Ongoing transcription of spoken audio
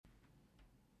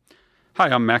Hi,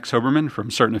 I'm Max Hoberman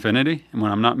from Certain Affinity, and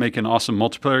when I'm not making awesome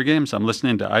multiplayer games, I'm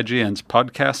listening to IGN's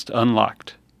Podcast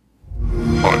Unlocked.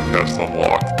 Podcast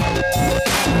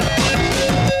Unlocked.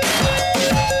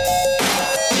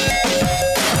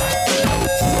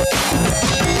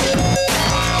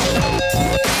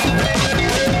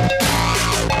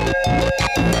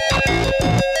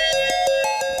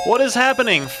 What is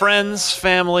happening, friends,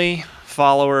 family,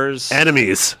 followers,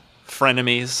 Enemies.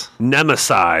 frenemies,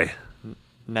 Nemesi.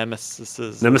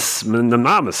 nemesises?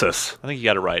 Nemesis. I think you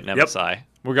got it right, nemesi.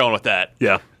 We're going with that.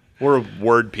 Yeah. We're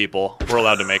word people. We're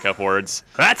allowed to make up words.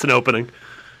 That's an opening.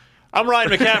 I'm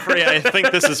Ryan McCaffrey. I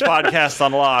think this is Podcast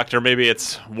Unlocked, or maybe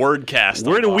it's Wordcast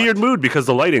We're in a Unlocked. weird mood because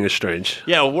the lighting is strange.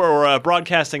 Yeah, we're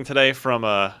broadcasting today from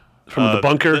the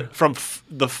bunker? from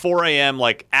the 4 a.m.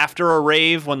 like after a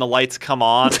rave when the lights come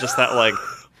on. Just that like,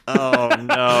 oh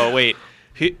no, wait.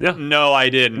 Yeah. No, I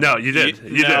didn't. No, you did.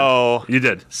 No. You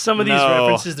did. Some of these No.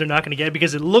 references they're not going to get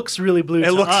because it looks really blue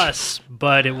to looks- us,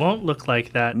 but it won't look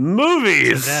like that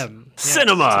Movies. to them. Yeah,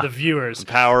 Cinema. to the viewers.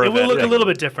 Power it of will look a editing. little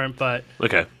bit different, but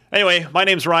Okay. Anyway, my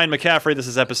name's Ryan McCaffrey. This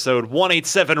is episode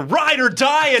 187, Ride or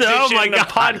Die edition Oh my of God.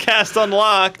 Podcast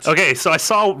Unlocked. Okay, so I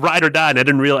saw Ride or Die and I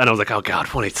didn't realize, and I was like, oh God,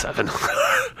 187.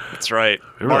 That's right.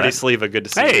 You're Marty right. Sleva, good to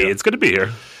see Hey, you. it's good to be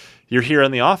here. You're here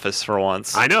in the office for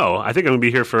once. I know. I think I'm going to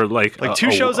be here for like two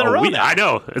shows in a row week. now. I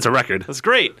know. It's a record. That's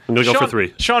great. I'm gonna go for Sean-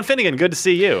 3. Sean Finnegan, good to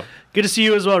see you. good to see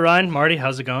you as well, Ryan. Marty,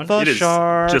 how's it going? It is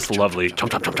Shark. just lovely.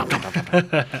 Chomp, chomp, chomp, chomp,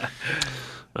 chomp.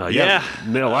 Yeah.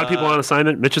 A lot of people on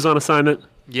assignment. Mitch is on assignment.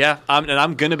 Yeah, and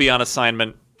I'm going to be on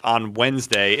assignment on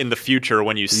Wednesday in the future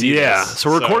when you see Yeah. this. So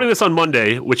we're recording this on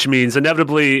Monday, which means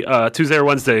inevitably Tuesday or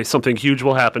Wednesday something huge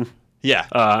will happen, Yeah.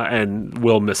 and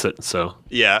we'll miss it. So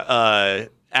Yeah.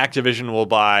 Activision will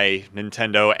buy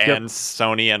Nintendo and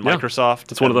Sony and Yeah.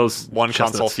 Microsoft. It's one of and those one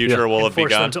console chestnuts. future Yeah. will have Force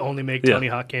them begun. to only make Yeah. Tony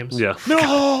Hawk games. yeah.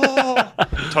 No.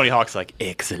 Tony Hawk's like,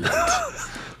 excellent.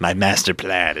 My master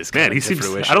plan is coming Man, he to seems.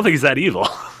 fruition. I don't think he's that evil.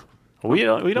 We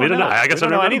don't don't know. know. I guess we don't I've know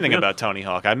never met anything him, yeah. about Tony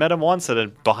Hawk. I met him once at a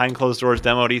behind closed doors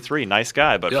demo at E3. Nice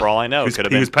guy, but for all I know, he it could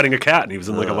have he been. was petting a cat and he was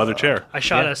in like a leather chair. I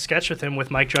shot a sketch with him with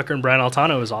Mike Drucker and Brian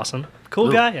Altano. It was awesome.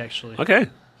 Cool guy, actually. Okay,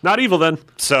 not evil then.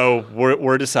 So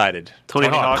we're decided. Tony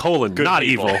Hawk, colon, good not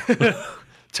people. evil.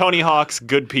 Tony Hawk's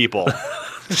good people.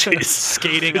 Jeez.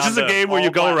 Skating. This is a onto game where you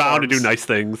all go around and do platforms. nice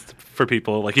things for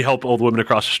people. Like you help old women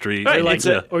across the street. Right, Or, like, it's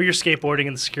a- or you're skateboarding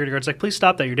and the security guard's like, please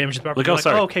stop that. You're damaging the property. Like, You're oh, like,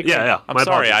 sorry. oh, okay, Yeah, cool. yeah. I'm My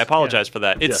sorry. apologies. I apologize for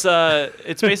that.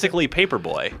 It's basically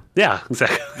Paperboy, Yeah,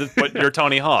 exactly. but you're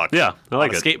Tony Hawk. Yeah, I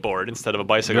like on a it. skateboard instead of a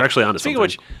bicycle. You're actually onto Speaking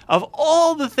something. of which, of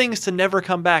all the things to never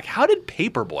come back, how did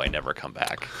Paperboy never come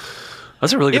back?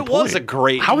 That's a really good It was point. a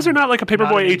great- How is there not like a Not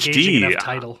Paperboy an engaging HD enough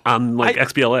title. on like I-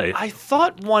 XBLA? I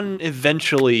thought one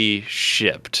eventually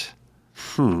shipped.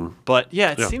 But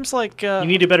yeah, it Yeah. seems like You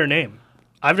need a better name.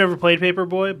 I've never played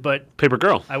Paperboy, but Paper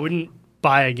Girl. I wouldn't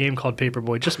buy a game called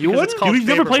Paperboy just because it's wouldn't? called You've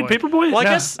never played Paperboy? Well, I No.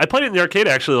 guess- I played it in the arcade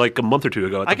actually like a month or two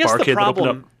ago at the I guess barcade that opened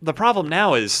up. the problem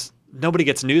now is nobody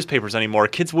gets newspapers anymore.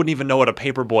 Kids wouldn't even know what a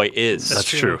Paperboy is. That's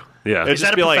true. true. Yeah. It'd Is just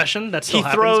that a be like, profession? That still he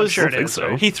happens? throws, I'm sure it I think is, so.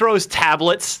 right? He throws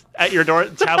tablets at your door,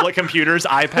 tablet computers,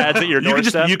 iPads at your You could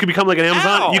doorstep. just you could become like an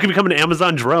Amazon. Ow! You could become an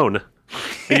Amazon drone,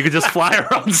 and you could just fly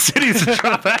around cities and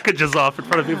drop packages off in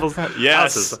front of people's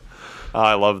yes. houses. Oh,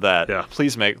 I love that. Yeah.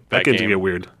 Please make that, That game's game. gonna get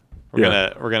weird.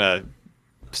 We're gonna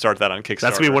start that on Kickstarter.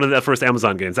 That's gonna be one of the first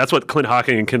Amazon games. That's what Clint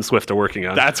Hawking and Kim Swift are working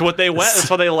on. That's what they went.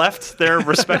 That's what they left their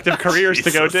respective careers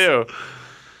to go do.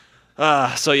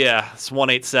 So yeah, it's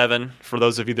 187. For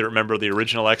those of you that remember the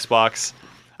original Xbox,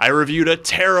 I reviewed a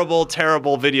terrible,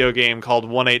 terrible video game called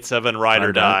 187 Ride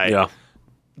or Die. Yeah.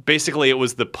 Basically, it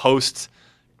was the post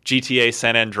GTA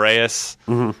San Andreas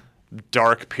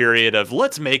dark period of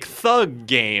let's make thug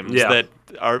games Yeah. that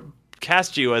are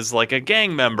cast you as like a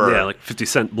gang member. Yeah, like 50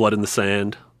 Cent Blood in the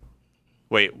Sand.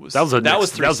 Wait, That was the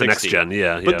next 360. gen.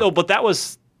 Yeah, But yeah. but that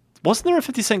wasn't there a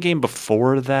 50 Cent game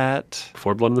before that?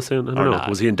 Before Blood in the Sand? I Or don't know. not.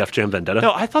 Was he in Def Jam Vendetta?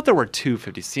 No, I thought there were two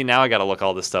 50. See, now I got to look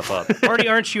all this stuff up. Marty,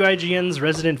 aren't you IGN's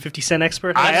resident 50 Cent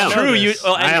expert? I am. True, you This.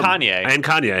 and I am. Kanye. And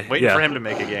Kanye. Waiting yeah. for him to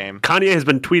make a game. Kanye has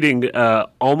been tweeting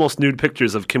almost nude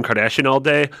pictures of Kim Kardashian all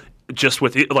day, just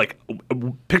with like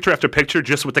picture after picture,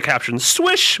 just with the caption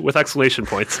 "swish" with exclamation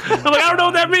points. I'm like, I don't know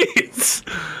what that means.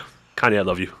 Kanye, I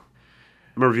love you.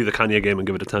 I'm gonna review the Kanye game and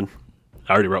give it a 10.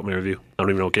 I already wrote my review. I don't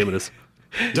even know what game it is.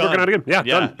 He's working on it again. Yeah,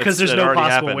 done. Because there's it no already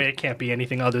possible happened. way it can't be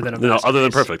anything other than a No, other than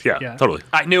masterpiece. perfect. Yeah, Yeah. totally.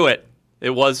 I knew it. It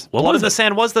was Blood was in the it?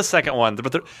 Sand was the second one,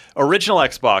 but the original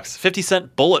Xbox, 50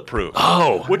 Cent Bulletproof.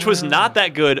 Oh. Which was not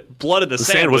that good. Blood in the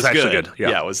Sand Sand was was actually good,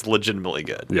 yeah. it was legitimately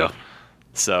good. Yeah.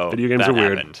 So Video games that are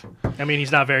weird. happened. I mean,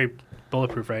 he's not very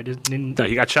bulletproof, right? No,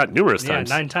 he got shot numerous Yeah, times.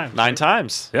 9 times. 9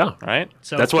 times. Yeah. Right?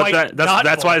 So That's what quite that's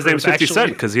not why his name's bulletproof, 50 Cent,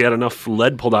 actually. because he had enough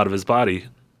lead pulled out of his body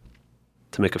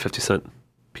to make a 50 cent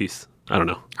piece. I don't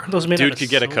know. Aren't those made out Dude of could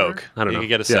get a silver? Coke. I don't You know. could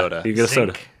get a Yeah, soda. you could get a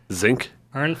soda. Zinc. Zinc?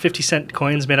 Aren't 50-cent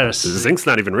coins made out of Zinc's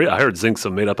not even real. I heard zinc's a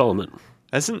made up element.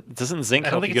 Doesn't zinc I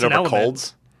don't help you think get it's an over element.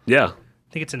 colds? Yeah.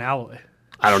 I think it's an alloy.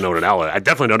 I don't know what an alloy. I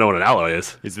definitely don't know what an alloy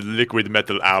is. It's a liquid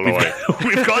metal alloy.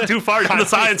 We've gone too far down the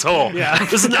science hole. Yeah.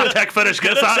 This is not tech fetish.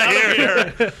 Get us out of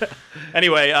here.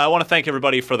 Anyway, I want to thank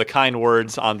everybody for the kind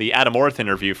words on the Adam Orth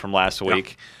interview from last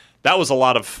week. That was a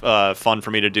lot of fun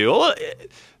for me to do.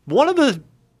 One of the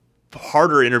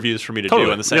harder interviews for me to do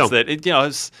Totally, in the sense yeah. that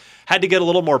it's had to get a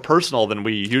little more personal than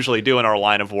we usually do in our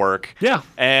line of work. Yeah.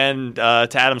 And to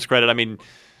Adam's credit, I mean,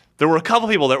 there were a couple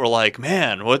people that were like,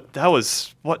 "Man,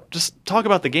 just talk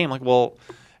about the game." Like, well,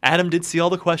 Adam did see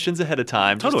all the questions ahead of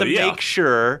time Totally, just to yeah. make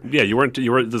sure. Yeah, you weren't.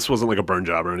 This wasn't like a burn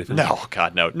job or anything. No,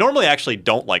 God, no. Normally, I actually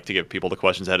don't like to give people the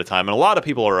questions ahead of time, and a lot of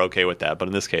people are okay with that. But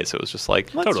in this case, it was just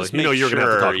like, let's Totally. just You know, make you're gonna have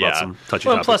to sure, talk about some touchy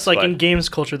Well, and topics. plus, like but- in games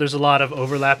culture, there's a lot of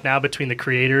overlap now between the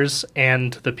creators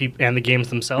and the people and the games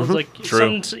themselves. Like,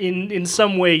 True. in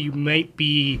some way, you might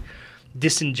be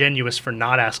disingenuous for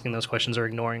not asking those questions or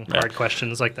ignoring hard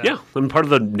questions like that. yeah, and part of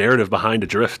the narrative behind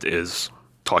Adrift is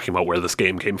talking about where this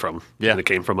game came from. Yeah. And it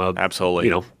came from a Absolutely.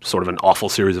 sort of an awful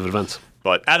series of events.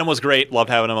 But Adam was great. Loved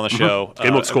having him on the show.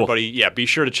 Game looks cool. Everybody, yeah, be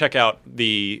sure to check out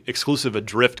the exclusive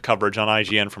Adrift coverage on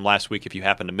IGN from last week if you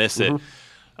happen to miss it.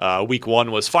 Week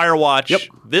 1 was Firewatch. Yep.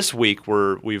 This week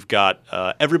we've got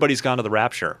Everybody's Gone to the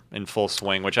Rapture in full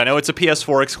swing, which I know it's a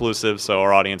PS4 exclusive, so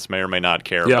our audience may or may not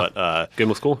care. Yeah, But game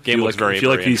looks cool. game if you looks like, very, If you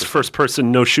like very these interesting.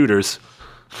 first-person no shooters,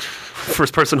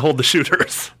 first-person hold the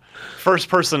shooters,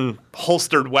 first-person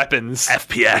holstered weapons.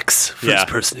 FPX, Yeah.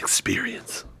 first-person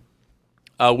experience.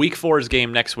 Week 4's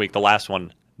game next week, the last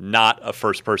one, not a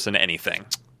first-person anything.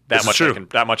 This is true.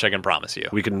 That much I can promise you.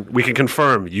 We can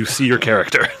confirm you see your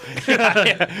character.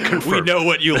 We know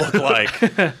what you look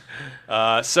like.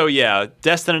 So yeah,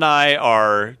 Destin and I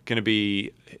are going to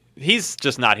be. He's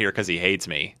just not here because he hates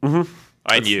me.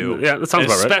 And you. yeah, that sounds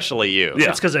about right. Especially you. Yeah.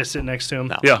 It's because I sit next to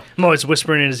him. Yeah, I'm always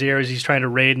whispering in his ear as he's trying to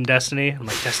raid in Destiny. I'm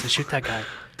like, Destin, shoot that guy.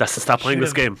 Dustin, stop playing Shoot this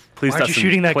him. game, please. Why aren't you Dustin,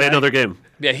 shooting that play guy? another game.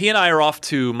 Yeah, he and I are off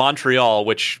to Montreal,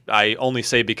 which I only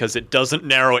say because it doesn't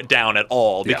narrow it down at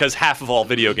all, Yeah. because half of all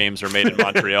video games are made in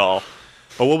Montreal.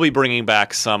 But we'll be bringing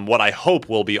back some, what I hope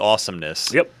will be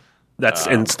awesomeness. Yep, that's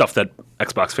and stuff that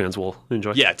Xbox fans will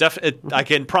enjoy. Yeah, I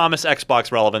can promise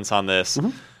Xbox relevance on this.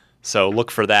 So look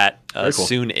for that Very cool.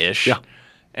 soon-ish. Yeah.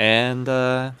 And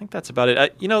I think that's about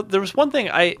it. There was one thing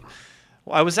I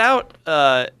was out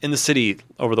in the city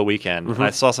over the weekend, and I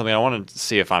saw something. I wanted to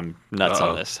see if I'm nuts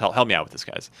on this. Help me out with this,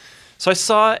 guys. So I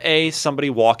saw somebody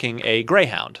walking a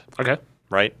greyhound. Okay.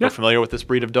 Right? Yeah. You're familiar with this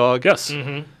breed of dog? Yes.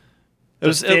 It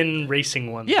was Thin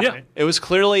racing one. yeah. Right? It was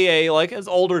clearly an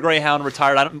older greyhound,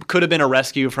 retired. Could have been a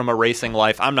rescue from a racing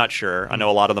life. I'm not sure. I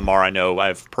know a lot of them are. I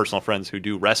have personal friends who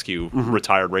do rescue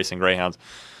retired racing greyhounds.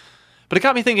 But it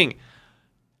got me thinking.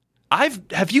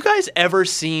 Have you guys ever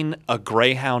seen a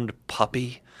greyhound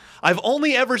puppy? I've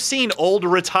only ever seen old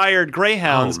retired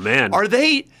greyhounds. Oh, man. Are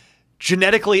they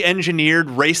genetically engineered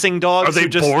racing dogs? Are they who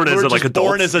just, born who as, are like, just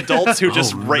born adults? as adults who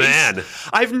just Oh, race? man.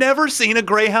 I've never seen a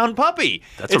greyhound puppy.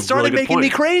 That's a it started really good making me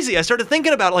point. crazy. I started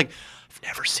thinking about it, like, I've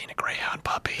never seen a greyhound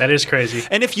puppy. That is crazy.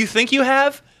 And if you think you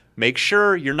have, make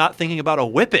sure you're not thinking about a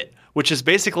whippet, which is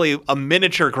basically a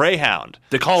miniature greyhound.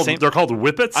 They're called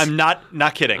whippets. I'm not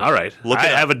kidding. All right. Look I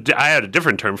it up. had a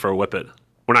different term for a whippet.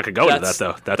 We're not gonna go into that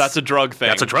though. That's a drug thing.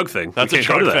 That's a drug thing. That's We a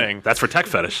can't go drug to that. thing. That's for tech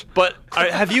fetish. But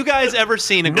have you guys ever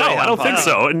seen a No, greyhound I don't puppy? think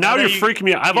so. And now I know you're freaking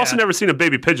me out. I've also yeah. never seen a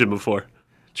baby pigeon before.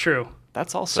 True.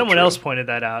 That's also Someone true. else pointed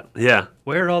that out. Yeah.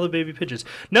 Where are all the baby pigeons?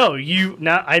 No,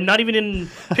 I'm not even in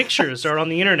pictures or on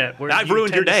the internet. Where I've you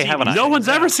ruined your tend to day, see haven't these I? No things. one's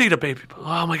ever seen a baby.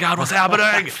 Oh my God, what's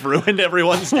happening? Ruined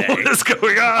everyone's day. What is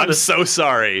going on? I'm so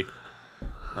sorry.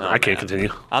 I can't continue.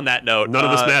 On that note, None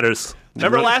of this matters.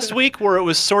 Remember last week where it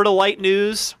was sort of light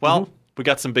news? Well, we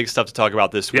got some big stuff to talk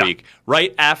about this Yeah. week,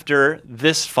 right after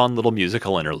this fun little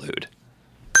musical interlude.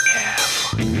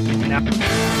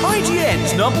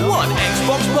 IGN's #1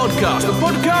 Xbox podcast, the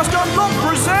Podcast Unlocked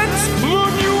presents The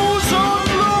News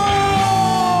Unlocked!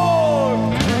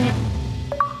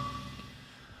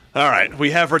 All right,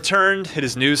 we have returned. It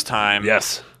is news time.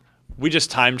 Yes. We just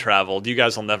time traveled. You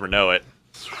guys will never know it.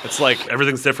 It's like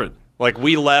Everything's different. Like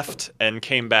we left and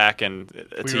came back, and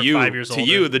We were 5 years to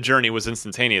older. you, the journey was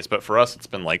instantaneous. But for us, it's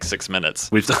been like 6 minutes.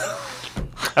 We've.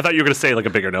 I thought you were going to say like a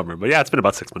bigger number, but yeah, it's been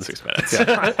about 6 minutes. 6 minutes.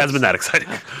 Yeah, it hasn't been that exciting.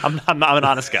 I'm an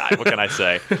honest guy. What can I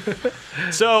say?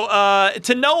 So,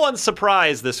 to no one's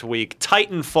surprise this week,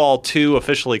 Titanfall 2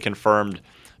 officially confirmed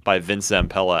by Vince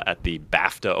Zampella at the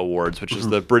BAFTA Awards, which is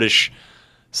the British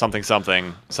something.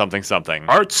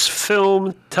 Arts,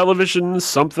 film, television,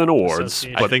 something awards.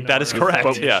 Association I think that is or correct,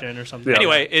 Foundation yeah. Or something.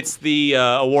 Anyway, it's the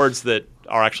awards that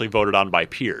are actually voted on by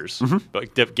peers,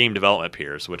 but game development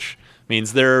peers, which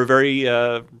means they're very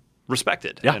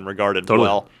respected and regarded totally.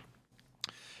 well.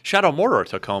 Shadow Mordor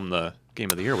took home the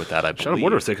Game of the Year with that, I believe. Shadow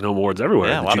Mordor's taking home awards everywhere.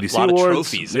 Yeah, a The lot, GDC of awards.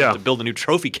 trophies. They Yeah. have to build a new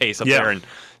trophy case up Yeah. there in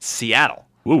Seattle.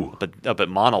 Ooh. But up at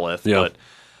Monolith. Yeah. But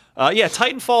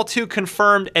Titanfall 2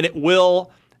 confirmed, and it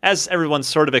will, as everyone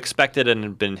sort of expected and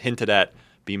had been hinted at,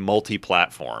 be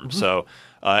multi-platform. So,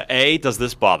 A, does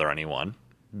this bother anyone?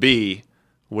 B,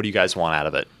 what do you guys want out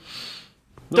of it?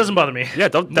 Doesn't bother me. Yeah,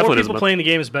 More definitely doesn't people bother- playing the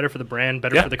game is better for the brand,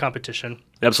 better Yeah. for the competition.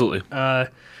 Absolutely.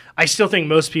 I still think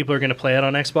most people are going to play it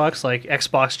on Xbox. Like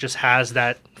Xbox just has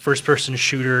that first-person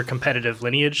shooter competitive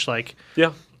lineage. Like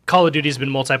yeah. Call of Duty's been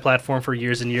multi-platform for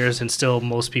years and years, and still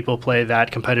most people play that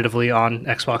competitively on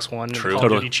Xbox One. True. And Call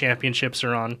Totally. of Duty Championships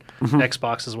are on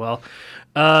Xbox as well.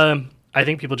 I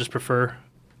think people just prefer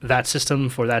that system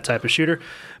for that type of shooter.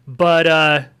 But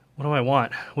what do I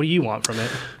want? What do you want from it?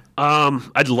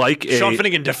 I'd like a. Sean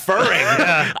Finnegan deferring.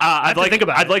 I'd like. think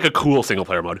about I'd it. like a cool single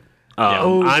player mode.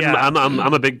 Oh, yeah.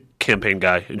 I'm a big campaign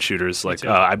guy in shooters. Like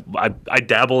I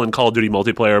dabble in Call of Duty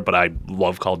multiplayer, but I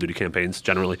love Call of Duty campaigns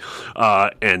generally.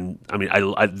 And I mean,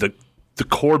 the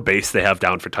core base they have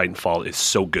down for Titanfall is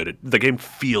so good. The game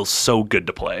feels so good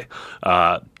to play.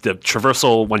 The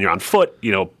traversal when you're on foot,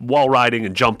 wall riding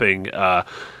and jumping.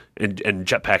 And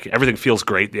jetpack, everything feels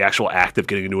great. The actual act of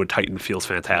getting into a Titan feels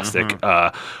fantastic.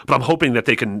 But I'm hoping that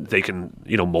they can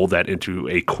mold that into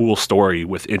a cool story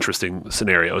with interesting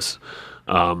scenarios.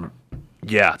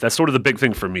 Yeah, that's sort of the big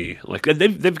thing for me. Like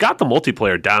they've got the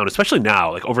multiplayer down, especially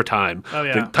now. Like over time, Oh,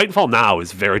 yeah. The Titanfall now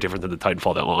is very different than the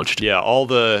Titanfall that launched. Yeah,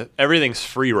 everything's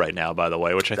free right now, by the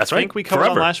way, which I That's think right. we covered on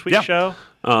Forever. last week's Yeah. show.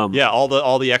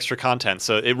 All the extra content.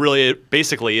 So it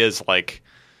basically is like,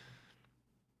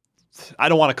 I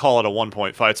don't want to call it a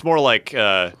 1.5. It's more like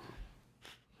I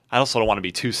also don't want to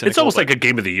be too cynical. It's almost but like a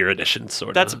Game of the Year edition, sort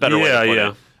of. that's a better way to put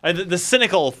yeah. it. The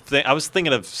cynical thing I was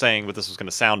thinking of saying, but this was going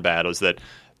to sound bad, was that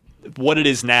what it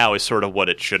is now is sort of what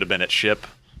it should have been at ship.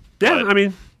 Yeah, But I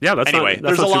mean, yeah, that's anyway, not,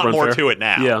 that's there's a not lot super more unfair. to it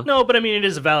now. Yeah. No, but I mean, it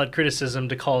is a valid criticism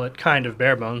to call it kind of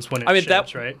bare bones when it I mean,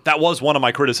 ships, right? that was one of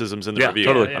my criticisms in the Yeah, review.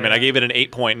 totally. I mean, I gave it an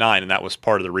 8.9, and that was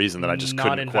part of the reason that I just Not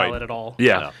couldn't invalid quite. at all.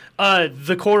 Yeah.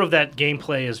 The core of that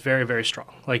gameplay is very, very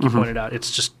strong. Like you pointed out, it's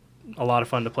just a lot of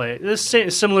fun to play. It's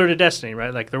similar to Destiny,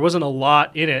 right? Like there wasn't a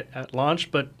lot in it at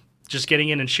launch, but just getting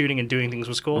in and shooting and doing things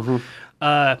was cool.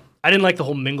 I didn't like the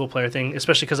whole mingle player thing,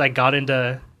 especially because I got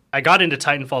into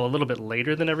Titanfall a little bit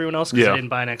later than everyone else because Yeah. I didn't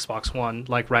buy an Xbox One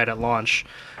like right at launch,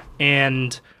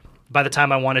 and by the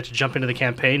time I wanted to jump into the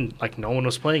campaign, like no one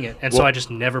was playing it, and so I just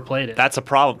never played it. That's a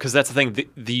problem because that's the thing.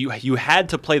 You had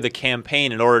to play the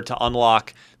campaign in order to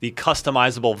unlock the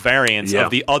customizable variants Yeah.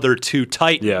 of the other two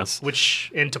Titans.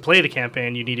 And to play the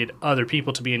campaign, you needed other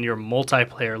people to be in your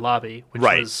multiplayer lobby, which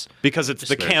Right. was Because it's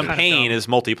the kind of campaign dumb. is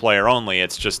multiplayer only.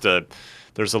 It's just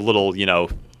there's a little,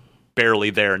 barely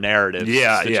there narrative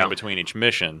stitching between each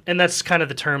mission. and that's kind of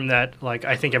the term that like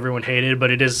I think everyone hated, but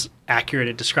it is accurate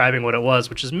at describing what it was,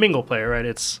 which is mingle player, right?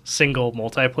 It's single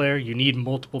multiplayer. You need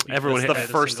multiple people. Everyone to It's the play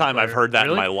the first single time I've player. heard that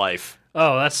Really? in my life.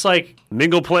 Oh, that's like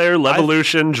Mingle player,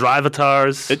 Levolution,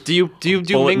 Drivatars. Do you do Bullet in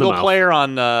the mingle mouth. player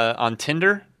on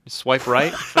Tinder? You swipe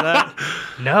right for that?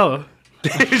 no,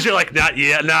 You're like, not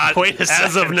yet, not Wait a as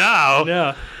second. of now.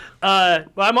 no. Well,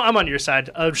 I'm on your side.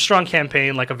 A strong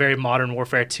campaign, like a very Modern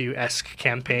Warfare 2-esque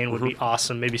campaign, would be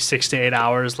awesome. Maybe 6 to 8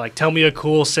 hours. Like, tell me a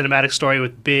cool cinematic story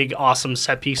with big, awesome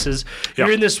set pieces. Yeah.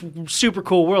 You're in this super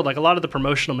cool world. Like a lot of the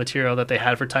promotional material that they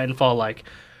had for Titanfall, like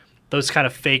those kind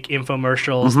of fake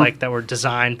infomercials, like that were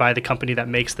designed by the company that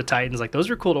makes the Titans. Like those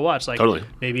were cool to watch. Like Totally.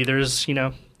 maybe there's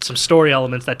some story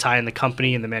elements that tie in the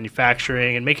company and the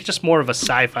manufacturing and make it just more of a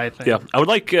sci-fi thing. Yeah, I would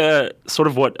like sort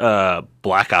of what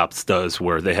Black Ops does,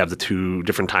 where they have the two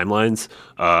different timelines.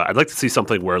 I'd like to see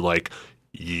something where like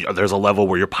there's a level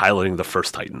where you're piloting the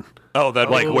first Titan. Oh,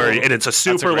 that Like and it's a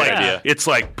super great like idea. it's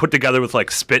like put together with like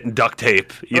spit and duct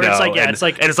tape, you Or know, it's like- yeah, and it's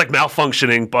like- and it's like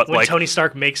malfunctioning, but When like Tony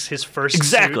Stark makes his first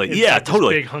exactly, suit, it's yeah, like this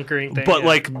totally big hunkering thing. But yeah.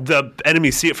 like the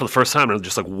enemies see it for the first time and are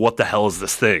just like, what the hell is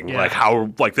this thing? Yeah. Like how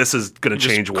like this is gonna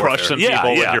change just warfare. crush some yeah,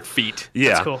 people yeah. with your feet. Yeah,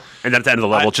 That's cool. And then at the end of the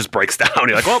level, it just breaks down.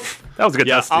 You're like, well, that was a good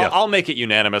Yeah, test. I'll make it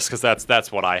unanimous because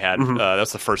that's what I had. Mm-hmm.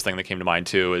 That's the first thing that came to mind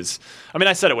too. Is I mean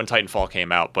I said it when Titanfall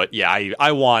came out, but yeah,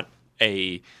 I want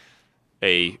a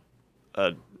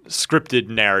scripted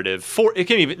narrative for it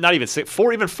can even not even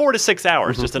 4 to 6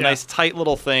 hours, Mm-hmm. just a nice tight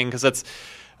little thing because that's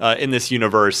in this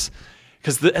universe.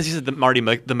 Because as you said, Marty,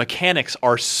 the mechanics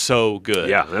are so good.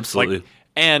 Yeah, absolutely. Like,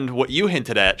 and what you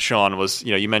hinted at, Sean, was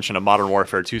you mentioned a Modern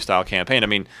Warfare 2 style campaign. I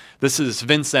mean, this is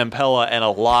Vince Zampella and a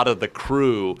lot of the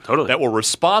crew Totally. that were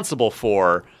responsible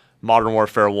for Modern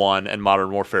Warfare 1 and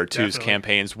Modern Warfare 2's Definitely.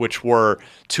 campaigns, which were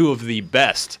two of the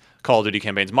best Call of Duty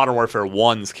campaigns. Modern Warfare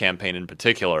 1's campaign in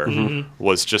particular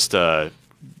was just at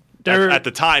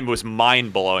the time, it was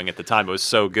mind-blowing at the time. It was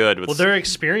so good. Well, there are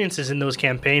experiences in those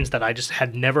campaigns that I just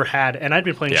had never had, and I'd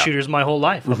been playing Yeah. shooters my whole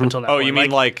life up until that Oh, point. you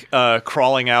mean like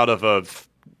crawling out of a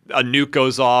nuke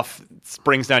goes off,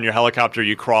 springs down your helicopter,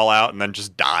 you crawl out, and then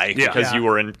just die Yeah. because Yeah. you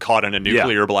were caught in a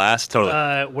nuclear blast? Totally.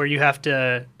 where you have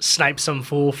to snipe some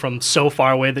fool from so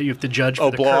far away that you have to judge for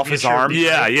Oh, the blow off his curvature. arm?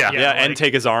 Yeah, yeah. Yeah, and like-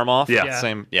 take his arm off? Yeah.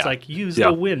 Same. Yeah. It's like use Yeah.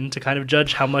 the wind to kind of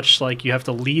judge how much like you have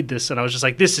to lead this, and I was just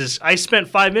like, I spent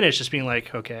 5 minutes just being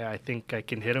like, okay, I think I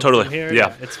can hit him Totally. from here.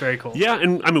 Yeah. It's very cool. Yeah,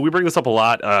 and I mean, we bring this up a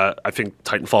lot. I think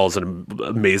Titanfall is an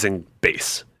amazing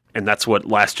base. And that's what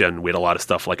last gen, we had a lot of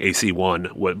stuff like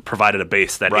AC1 provided a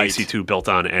base that Right. AC2 built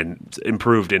on and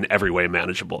improved in every way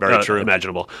Very true.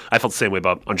 imaginable. I felt the same way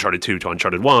about Uncharted 2 to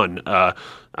Uncharted 1. I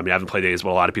mean, I haven't played A's, but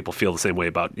a lot of people feel the same way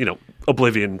about,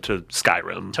 Oblivion to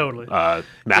Skyrim. Totally.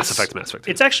 Mass Effect to Mass Effect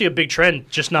 2. It's actually a big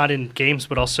trend, just not in games,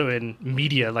 but also in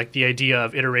media. Like the idea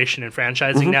of iteration and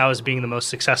franchising now is being the most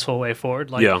successful way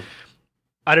forward. Like, yeah.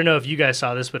 I don't know if you guys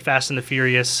saw this, but Fast and the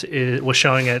Furious was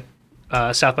showing at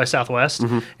South by Southwest,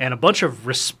 and a bunch of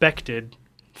respected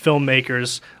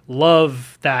filmmakers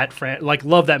love that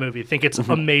love that movie, think it's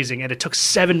amazing, and it took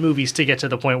 7 movies to get to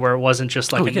the point where it wasn't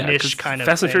just like a niche 'cause kind of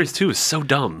Fast and thing. Furious 2 is so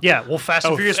dumb. Yeah, well, Fast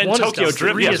and Furious and 1 Tokyo is dumb,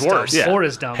 Drift 3 is is dumb, worse. 4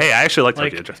 is dumb. Hey, I actually like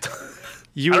Like- Tokyo Drift.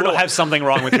 You have something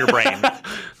wrong with your brain.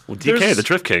 Well, DK, There's- the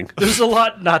Drift King. There's a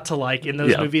lot not to like in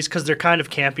those Yeah. movies because they're kind of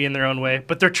campy in their own way,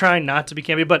 but they're trying not to be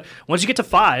campy. But once you get to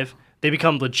 5, they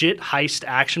become legit heist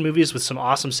action movies with some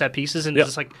awesome set pieces, and Yeah. it's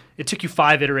just like it took you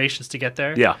 5 iterations to get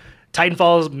there. Yeah.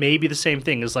 Titanfall is maybe the same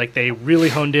thing. Is like they really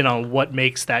honed in on what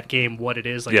makes that game what it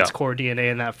is, like Yeah. its core DNA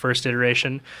in that first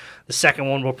iteration. The second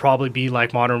one will probably be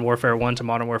like Modern Warfare 1 to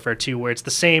Modern Warfare 2, where it's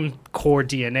the same core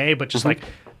DNA, but just like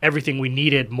everything we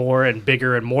needed more and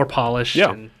bigger and more polished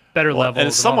Yeah. and better levels. And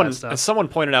and all that stuff. as someone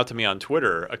pointed out to me on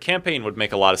Twitter, a campaign would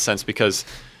make a lot of sense because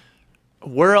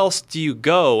where else do you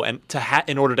go and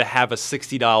in order to have a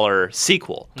 $60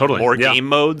 sequel? Totally, More yeah. game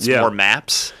modes, Yeah. more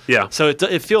maps. Yeah. So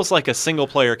it feels like a single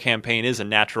player campaign is a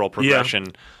natural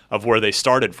progression of where they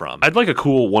started from. I'd like a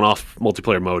cool one-off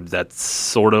multiplayer mode that's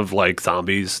sort of like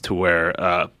Zombies, to where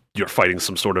you're fighting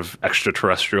some sort of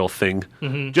extraterrestrial thing,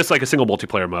 just like a single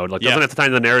multiplayer mode. Like doesn't have to tie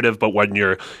into the narrative, but when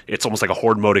it's almost like a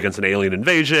horde mode against an alien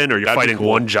invasion, or you're That'd be fighting cool.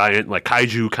 one giant like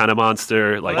kaiju kind of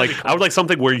monster. Like I would like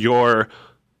something where your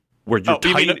you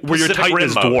mean a Pacific Titan Rim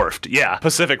is mode? dwarfed. Yeah,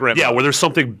 Pacific Rim Yeah, mode. where there's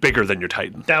something bigger than your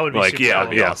Titan. That would be like super yeah,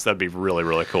 cool. yeah. Yes, that'd be really,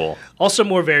 really cool. Also,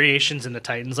 more variations in the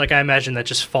Titans. Like I imagine that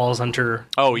just falls under.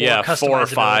 Oh, more yeah, 4 or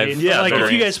 5. customizability. Yeah, like if you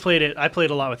variants. guys played it, I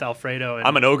played a lot with Alfredo. And,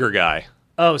 I'm an ogre guy.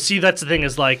 oh, see, that's the thing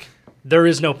is like there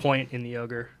is no point in the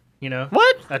ogre. You know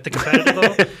What? at the competitive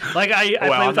level? Like I Well,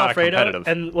 played I'm with not Alfredo, competitive.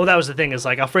 and well, that was the thing is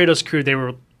like Alfredo's crew. They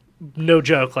were no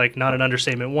joke, like not an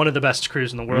understatement, one of the best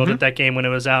crews in the world at that game when it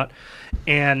was out,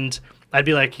 and. I'd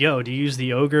be like, yo, do you use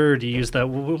the Ogre? Or do you use the,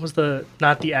 what was the,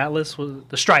 not the Atlas, was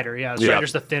the Strider? Yeah, the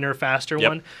Strider's the thinner, faster Yep.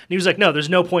 one. And he was like, no, there's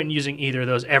no point in using either of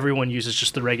those. Everyone uses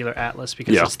just the regular Atlas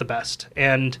because Yeah. it's the best.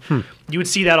 And you would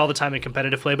see that all the time in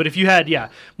competitive play. But if you had,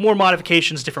 more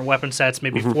modifications, different weapon sets,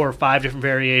 maybe 4 or 5 different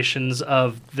variations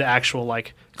of the actual,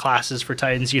 like, classes for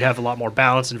Titans, you'd have a lot more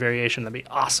balance and variation. That'd be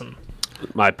awesome.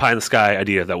 My pie in the sky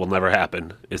idea that will never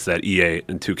happen is that EA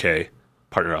and 2K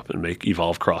partner up and make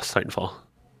Evolve Cross Titanfall.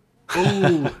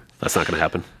 Ooh. That's not going to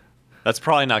happen. That's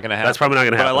probably not going to happen. That's probably not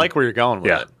gonna But I happen. like where you're going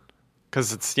with Yeah. it.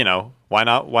 Because it's, why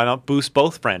not boost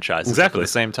both franchises Exactly. at the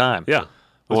same time? Yeah.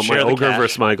 Well, share my the Ogre cash.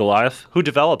 versus my Goliath. Who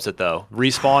develops it, though?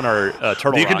 Respawn or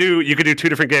Turtle You Rock? could do 2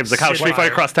 different games, like how Sid Street Fighter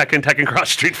Meier. cross Tekken, Tekken cross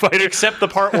Street Fighter. Except the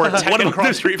part where Tekken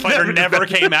Cross Street Fighter never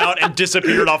came out and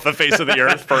disappeared off the face of the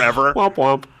earth forever. Womp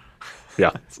womp.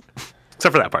 Yeah.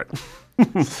 Except for that part.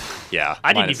 Yeah,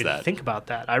 I didn't minus even that. think about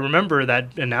that. I remember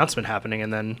that announcement happening,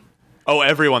 and then Oh,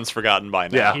 everyone's forgotten by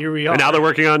now. Yeah. Here we And now are. they're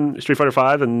working on Street Fighter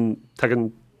 5 and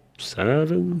Tekken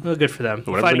 7. well, good for them.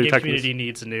 The Whatever the fighting new game Tekken community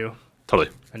is. needs Totally.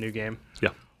 a new game. Yeah.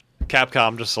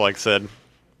 Capcom just like said,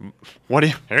 "What do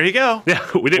you? There you go. Yeah.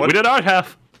 We did our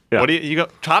half. Yeah. What do you go?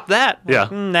 Top that? Yeah.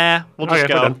 Nah, we'll just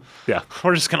Okay, we're go. done. Yeah.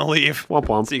 We're just gonna leave. Womp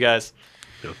womp. See you guys.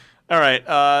 Yeah. All right.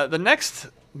 The next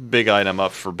big item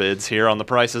up for bids here on The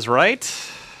Price is Right.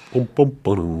 Bum, bum,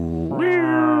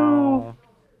 ba-dum.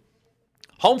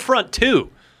 Homefront 2.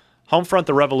 Homefront: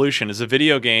 The Revolution is a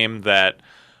video game that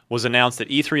was announced at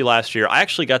E3 last year. I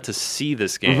actually got to see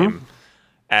this game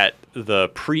at the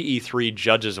pre-E3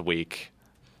 Judges Week,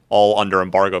 all under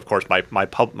embargo. Of course, my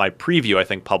preview, I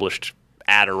think, published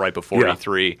at or right before Yeah.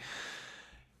 E3,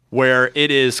 where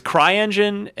it is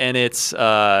CryEngine, and it's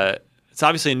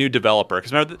obviously a new developer.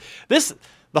 Because remember,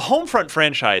 the Homefront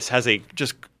franchise has a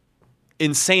just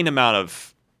insane amount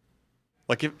of,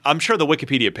 like, I'm sure the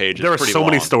Wikipedia page is There are pretty so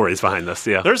many long. stories behind this.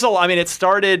 Yeah. There's I mean, it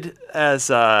started as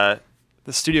the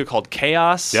studio called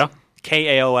Chaos. Yeah.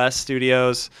 KAOS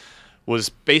Studios was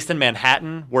based in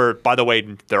Manhattan, where, by the way,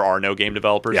 there are no game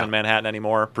developers Yeah. in Manhattan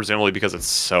anymore, presumably because it's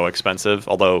so expensive.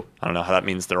 Although, I don't know how that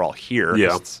means they're all here. Yeah.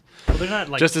 It's- Well, they're not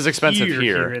like Just as expensive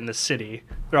here. in the city.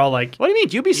 They're all like, What do you mean?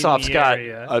 Ubisoft's the got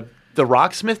area. the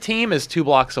Rocksmith team is 2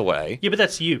 blocks away. yeah, but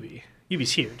that's Ubi.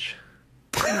 Ubi's huge.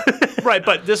 Right,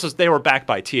 but they were backed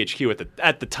by THQ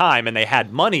at the time, and they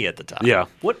had money at the time. Yeah.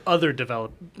 What other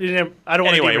develop? I don't want to.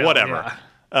 Anyway, whatever.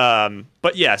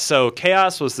 But yeah, so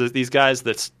Chaos was these guys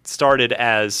that started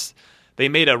as they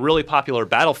made a really popular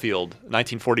Battlefield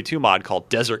 1942 mod called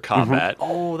Desert Combat.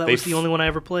 Oh, that They was the only one I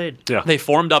ever played. Yeah. They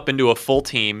formed up into a full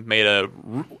team, made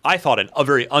I thought a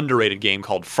very underrated game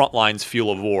called Frontlines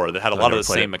Fuel of War that had a lot of never the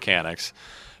played same it. mechanics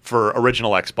for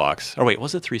original Xbox. Or wait,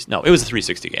 was it 3? No, it was a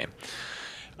 360 game.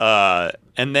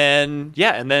 And then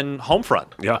Homefront.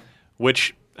 Yeah.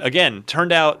 Which, again,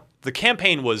 turned out the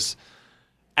campaign was,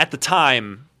 at the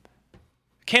time,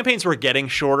 campaigns were getting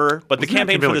shorter, but the Wasn't that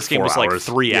campaign campaign for like this game 4 was like hours?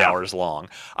 3 Yeah. hours long.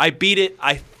 I beat it.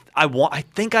 I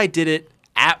think I did it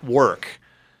at work,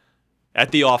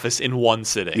 at the office in one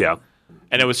sitting. Yeah.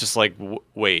 And it was just like,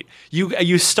 wait,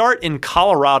 you start in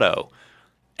Colorado,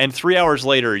 and 3 hours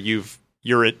later you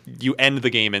end the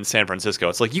game in San Francisco.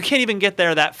 It's like you can't even get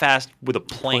there that fast with a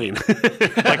plane.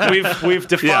 Like we've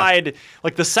defied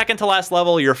like the second to last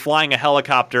level. You're flying a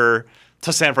helicopter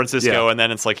to San Francisco, Yeah. and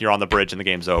then it's like you're on the bridge and the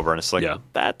game's over. And it's like Yeah.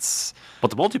 that's But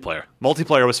the multiplayer.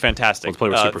 multiplayer was fantastic.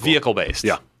 Multiplayer was super cool. Vehicle based.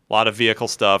 Yeah. A lot of vehicle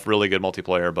stuff. Really good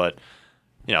multiplayer, but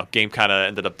game kind of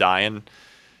ended up dying.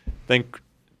 Then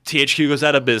THQ goes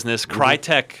out of business.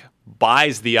 Crytek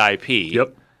buys the IP.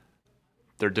 Yep.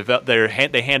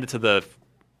 They hand it to the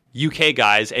UK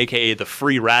guys, aka the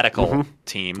Free Radical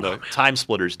team, the Time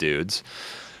Splitters dudes.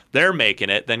 They're making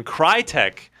it. Then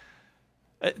Crytek.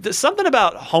 There's something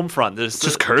about Homefront. It's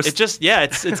just cursed.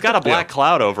 It's got a black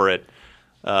cloud over it.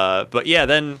 But yeah,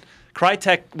 then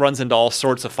Crytek runs into all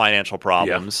sorts of financial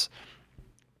problems.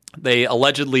 They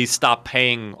allegedly stopped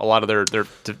paying a lot of their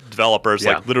developers.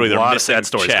 Yeah. Like literally, a they're lot of missing sad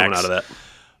stories checks. coming out of that.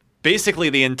 Basically,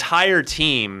 the entire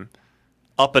team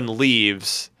up and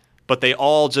leaves, but they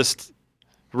all just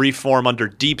reform under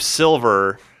Deep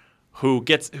Silver, who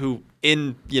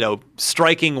in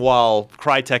striking while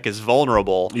Crytek is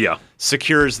vulnerable. Yeah.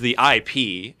 Secures the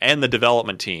IP and the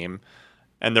development team,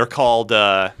 and they're called.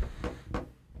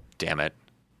 Damn it,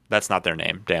 that's not their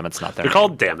name. Damn, it's not their. They're name.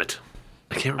 called Damn It.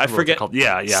 I can't remember I what they're forget. called.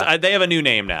 Yeah. They have a new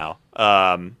name now.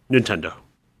 Nintendo.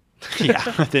 Yeah,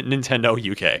 the Nintendo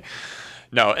UK.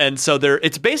 No, and so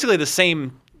it's basically the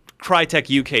same Crytek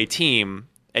UK team,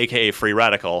 aka Free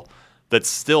Radical, that's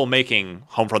still making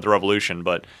Homefront: The Revolution,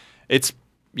 but it's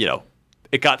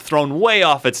it got thrown way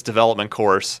off its development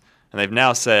course, and they've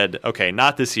now said, okay,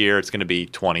 not this year. It's going to be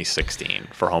 2016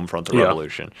 for Homefront: The Yeah.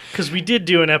 Revolution. Because we did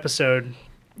do an episode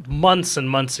months and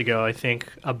months ago, I think,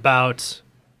 about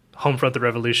Homefront: The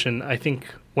Revolution. I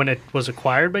think when it was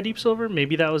acquired by Deep Silver,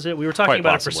 maybe that was it. We were talking Quite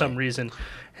about it possibly. for some reason,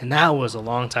 and that was a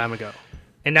long time ago.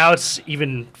 And now it's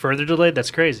even further delayed.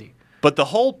 That's crazy. But the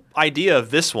whole idea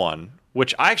of this one,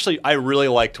 which I really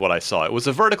liked what I saw. It was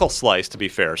a vertical slice, to be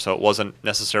fair, so it wasn't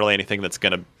necessarily anything that's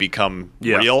going to become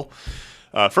real.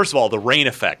 First of all, the rain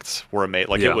effects were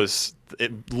amazing. Like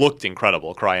it looked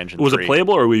incredible. CryEngine 3. Was it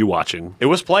playable or were you watching? It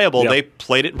was playable. Yeah. They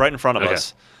played it right in front of Okay.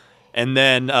 us. And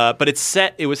then, but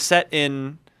it was set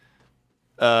in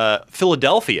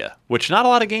Philadelphia, which not a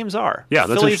lot of games are. Yeah,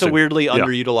 that's Philly's a interesting. weirdly Yeah.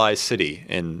 underutilized city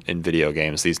in video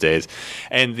games these days.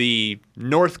 And the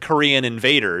North Korean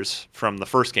invaders from the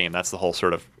first game, that's the whole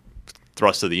sort of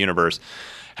thrust of the universe,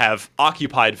 have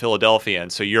occupied Philadelphia,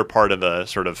 and so you're part of a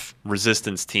sort of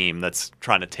resistance team that's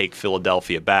trying to take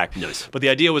Philadelphia back. Nice. But the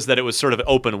idea was that it was sort of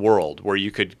open world, where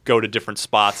you could go to different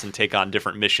spots and take on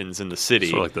different missions in the city.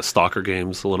 Sort of like the Stalker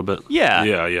games a little bit. Yeah.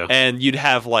 Yeah. And you'd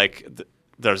have like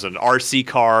there's an RC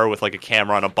car with like a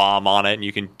camera and a bomb on it, and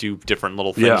you can do different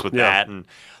little things with that. And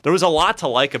there was a lot to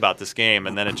like about this game,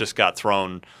 and then it just got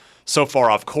thrown so far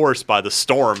off course by the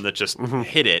storm that just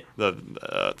hit it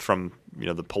from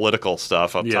the political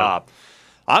stuff up top.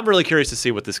 I'm really curious to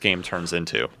see what this game turns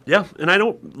into. Yeah, and I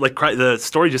don't like the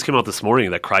story just came out this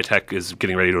morning that Crytek is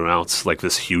getting ready to announce like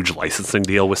this huge licensing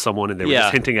deal with someone, and they were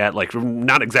just hinting at like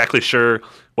not exactly sure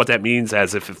what that means,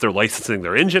 as if they're licensing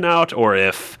their engine out or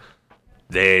if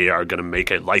they are going to make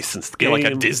a licensed game, like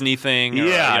a Disney thing. Or,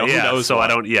 who knows? So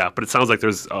what. I don't. Yeah, but it sounds like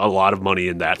there's a lot of money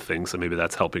in that thing, so maybe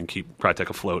that's helping keep Crytek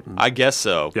afloat. I guess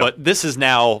so. Yeah. But this is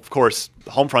now, of course,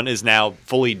 Homefront is now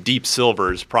fully Deep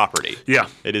Silver's property. Yeah,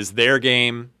 it is their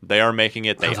game. They are making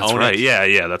it. They own right. it.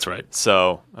 Yeah, that's right.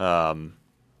 So,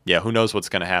 who knows what's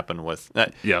going to happen with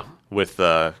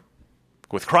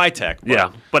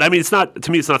Crytek. But I mean, it's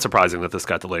not surprising that this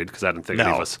got delayed because I didn't think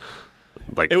any of us.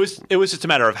 Like it was just a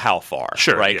matter of how far,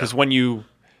 right? Because when you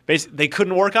they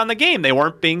couldn't work on the game, they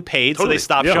weren't being paid, so they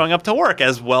stopped showing up to work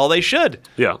as well. They should,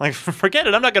 like forget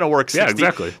it. I'm not going to work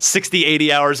 60,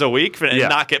 80 hours a week and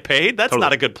not get paid. That's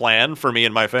not a good plan for me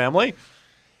and my family.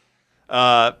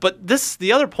 But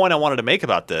the other point I wanted to make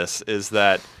about this is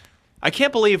that I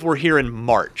can't believe we're here in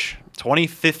March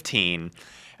 2015.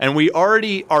 And we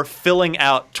already are filling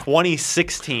out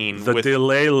 2016. The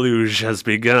deluge has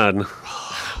begun.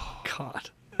 God.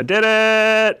 I did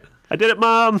it,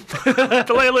 Mom.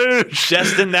 Deluge.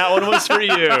 Destin, that one was for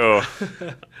you.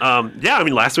 I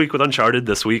mean, last week with Uncharted,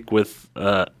 this week with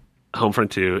Homefront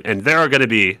 2, and there are going to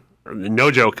be,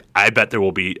 no joke, I bet there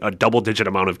will be a double-digit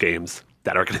amount of games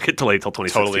that are going to get delayed till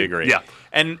 2016. Totally agree. Yeah.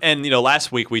 And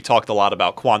last week we talked a lot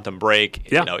about Quantum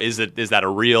Break. Yeah. Is that a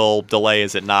real delay?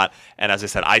 Is it not? And as I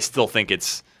said, I still think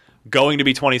it's going to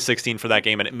be 2016 for that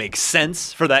game, and it makes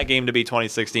sense for that game to be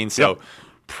 2016. So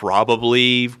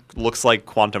probably looks like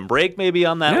Quantum Break may be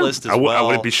on that list as well. I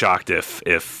wouldn't be shocked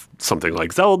if something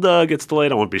like Zelda gets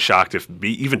delayed. I wouldn't be shocked if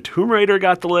even Tomb Raider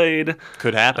got delayed.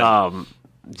 Could happen.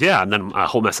 And then a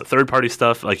whole mess of third-party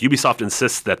stuff. Like Ubisoft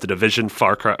insists that the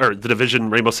Division,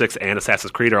 Rainbow Six, and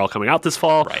Assassin's Creed are all coming out this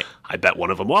fall. Right. I bet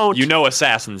one of them won't.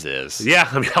 Assassins is. Yeah,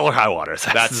 I mean, hell or high water.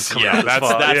 That's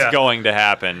going to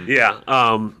happen.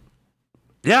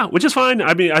 Yeah, which is fine.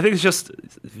 I mean, I think it's just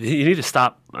you need to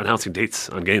stop announcing dates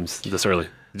on games this early.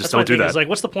 Just don't do that. Like,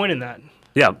 what's the point in that?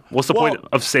 Yeah, what's the point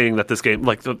of saying that this game?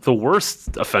 Like the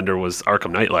worst offender was Arkham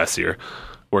Knight last year,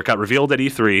 where it got revealed at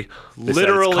E3.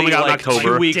 Literally, coming out in like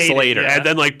October. 2 weeks later, and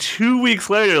then like 2 weeks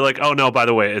later, like, oh no, by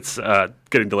the way, it's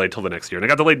getting delayed till the next year, and it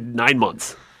got delayed 9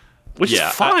 months, which is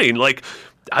fine. Like,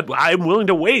 I'm willing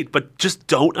to wait, but just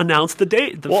don't announce the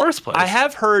date in the first place. I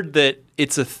have heard that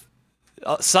it's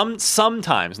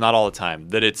sometimes, not all the time,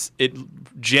 that it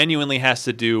genuinely has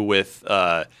to do with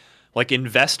like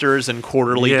investors and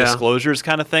quarterly disclosures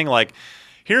kind of thing. Like,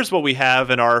 here's what we have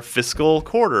in our fiscal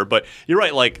quarter. But you're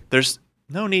right, like there's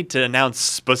no need to announce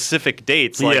specific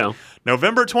dates like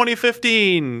November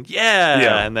 2015.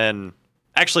 And then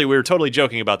actually we were totally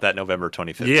joking about that November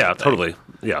 2015. Yeah, totally.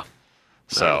 Yeah.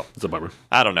 So it's a bummer.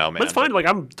 I don't know, man. But it's fine. Like,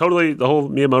 I'm totally the whole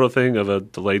Miyamoto thing of a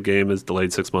delayed game is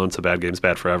delayed 6 months, a bad game's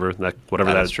bad forever.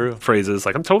 Whatever that true. phrase is.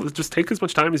 Like, I'm totally just take as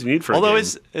much time as you need for. Although a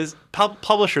game.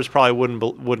 Publishers probably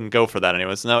wouldn't go for that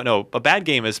anyways. No, a bad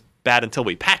game is bad until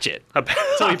we patch it.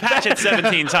 Until we patch it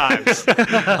 17 times.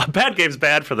 A bad game's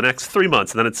bad for the next 3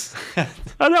 months, and then it's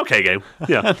an okay game.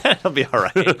 Yeah, it'll be all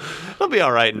right. It'll be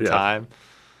all right in time.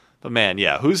 But man,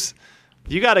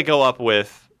 you got to go up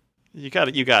with. You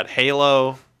got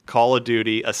Halo, Call of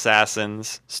Duty,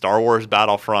 Assassins, Star Wars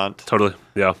Battlefront. Totally,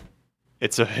 yeah.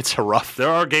 It's a rough. There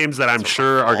are games that I'm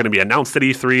sure are going to be announced at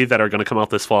E3 that are going to come out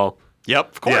this fall.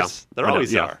 Yep, of course. There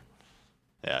always are.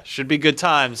 Yeah, should be good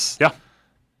times. Yeah.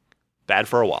 Bad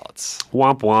for our wallets.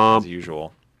 Womp womp. As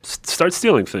usual. Start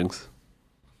stealing things.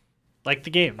 Like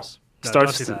the games. No,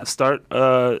 start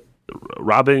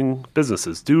robbing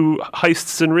businesses. Do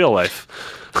heists in real life.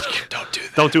 Don't do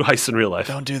that. Don't do heists in real life.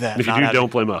 Don't do that. If you do,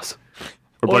 don't blame us.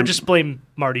 Or just blame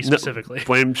Marty specifically. No,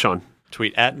 blame Sean.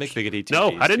 Tweet at McBiggity.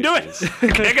 No, I didn't do it.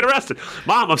 Can't get arrested.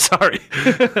 Mom, I'm sorry.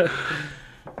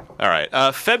 All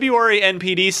right. February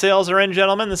NPD sales are in,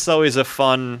 gentlemen. This is always a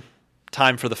fun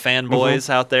time for the fanboys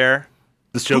out there.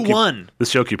 Who won?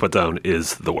 This joke you put down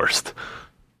is the worst.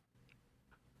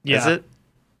 Yeah. Is it?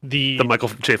 The Michael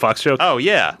J. Fox joke? Oh,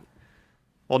 yeah.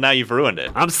 Well, now you've ruined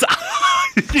it. I'm sorry.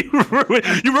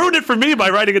 You ruined it for me by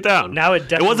writing it down. Now it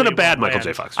definitely wasn't a bad won't Michael land.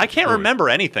 J. Fox. I can't remember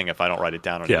anything if I don't write it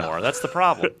down anymore. That's the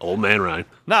problem. Old man Ryan.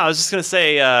 No, I was just going to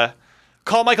say,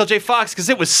 call Michael J. Fox because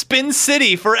it was Spin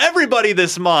City for everybody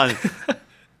this month.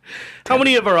 How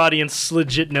many of our audience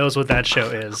legit knows what that show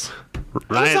is? It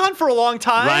was on for a long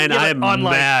time. Ryan, I am on,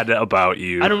 like- mad about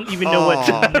you. I don't even know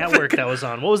what network that was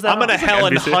on. What was that? I'm going to on?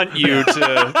 Helen NBC. Hunt you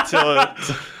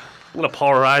to I'm gonna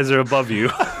polarizer above you.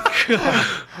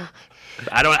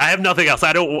 I have nothing else.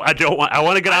 I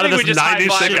want to get out of this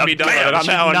 96. and be done with it on Should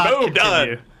that one. not Boom,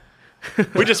 continue. done.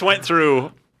 We just went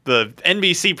through the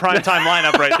NBC primetime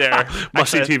lineup right there.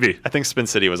 Must-see TV. I think Spin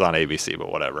City was on ABC,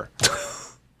 but whatever.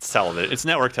 It's television. It's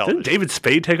network television. Didn't David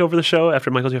Spade take over the show after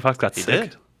Michael J. Fox got He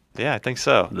sick? did. Yeah, I think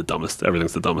so. The dumbest.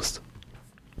 Everything's the dumbest.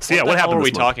 So What the what hell happened were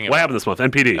this we month? talking What about? happened this month?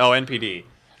 NPD. Oh, NPD.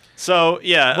 So,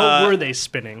 yeah. What were they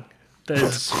spinning?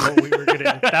 That's what we were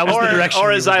gonna. That was the direction. Or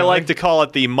we as were I going. like to call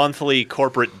it, the monthly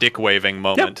corporate dick waving Yep,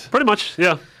 moment. pretty much.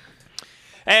 Yeah.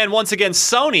 And once again,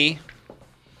 Sony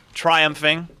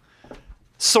triumphing.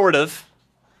 Sort of.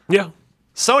 Yeah.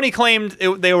 Sony claimed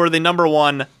they were the number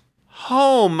one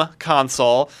home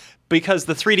console because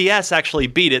the 3DS actually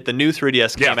beat it. The new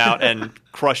 3DS came Yeah. out and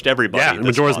crushed everybody. Yeah. And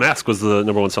this Majora's month. Mask was the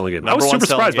number one selling game. I Number was one super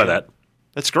selling surprised by game. that.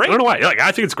 That's great. I don't know why. Like,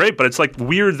 I think it's great, but it's like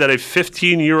weird that a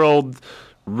 15-year-old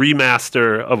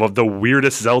remaster of the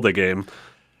weirdest Zelda game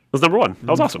was number one.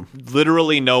 That was awesome.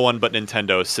 Literally no one but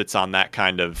Nintendo sits on that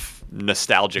kind of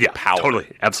nostalgic Yeah, power. totally,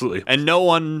 absolutely. And no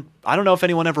one, I don't know if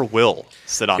anyone ever will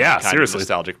sit on Yeah, that kind seriously. of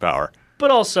nostalgic power.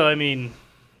 But also, I mean,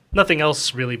 nothing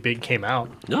else really big came out.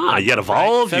 Ah, you had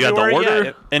Evolve, you had the February, Order.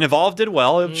 yeah, and Evolve did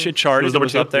well. It charted. It was It number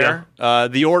was two, up there.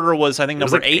 The Order was, I think,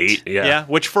 was number like 8. 8, yeah.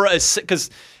 which for a because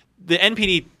the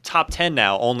NPD top 10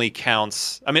 now only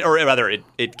counts. I mean, or rather,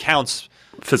 it counts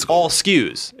Physical. all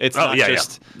SKUs. It's Oh not yeah,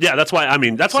 just yeah. That's why. I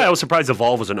mean, that's why I was surprised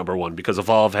Evolve was at number one because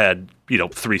Evolve had 3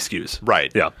 SKUs.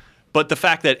 right. Yeah. But the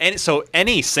fact that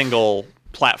any single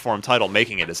platform title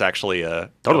making it is actually a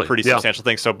Totally, pretty yeah. substantial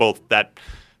thing. So both that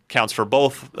counts for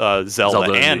both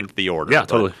Zelda and the Order. Yeah, But,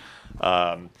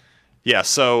 totally. Yeah,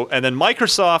 so, and then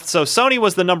Microsoft, so Sony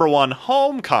was the number one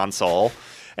home console,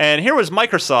 and here was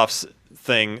Microsoft's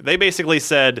thing. They basically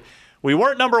said, we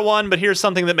weren't number one, but here's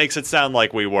something that makes it sound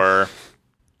like we were.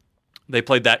 They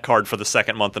played that card for the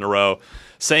second month in a row,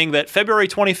 saying that February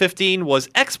 2015 was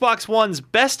Xbox One's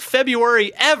best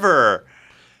February ever.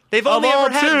 They've only all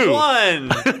ever had two. one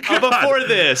before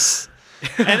this.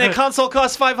 And the console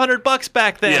cost $500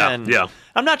 back then. Yeah.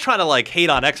 I'm not trying to hate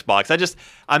on Xbox.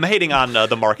 I'm hating on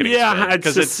the marketing. Yeah,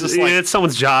 because it's just like it's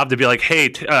someone's job to be like, hey,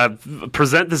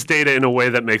 present this data in a way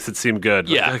that makes it seem good.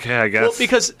 Like, yeah. okay, I guess. Well,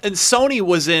 because and Sony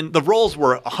was in the roles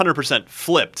were 100%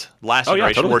 flipped last Oh, yeah,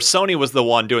 generation, totally. where Sony was the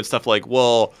one doing stuff like,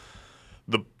 well,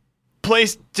 the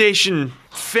PlayStation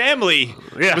family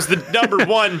Yeah. was the number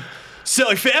one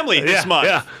selling family this month.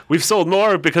 Yeah, we've sold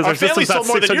more because Our our system's family not sold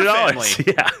more than your $600.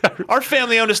 Yeah, Our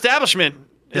family-owned establishment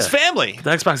is Yeah. family. the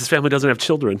Xbox's family doesn't have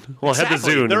children. Well, it had the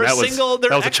Exactly. Zune, They're and a single-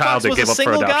 that was a Xbox child that was gave a up for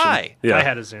single adoption. guy. Yeah, I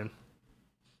had a Zune.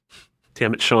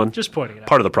 damn it, Sean. Just pointing it out.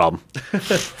 Part of the problem.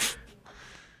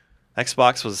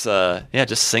 Xbox was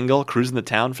just single, cruising the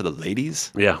town for the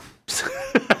ladies Yeah,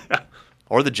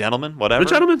 or the gentlemen, whatever. the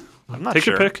gentleman. I'm not Take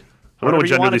sure. your pick. I don't Whatever know what you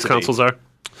gender want it these to be. consoles are.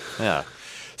 Yeah.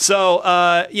 So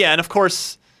and of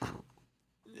course,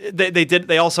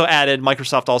 they also added.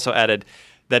 Microsoft also added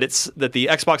that the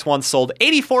Xbox One sold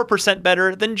 84%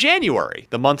 better than January,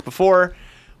 the month before,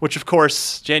 which of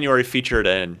course January featured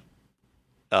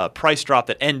a price drop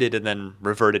that ended and then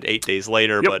reverted 8 days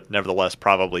later, Yep. but nevertheless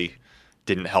probably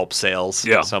didn't help sales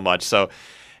Yeah. so much. So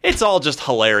it's all just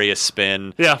hilarious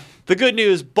spin. Yeah. The good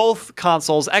news, both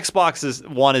consoles, Xbox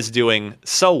One is doing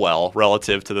so well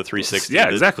relative to the 360. Yeah,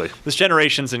 exactly. This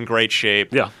generation's in great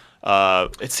shape. Yeah.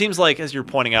 It seems like, as you're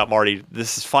pointing out, Marty,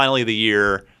 this is finally the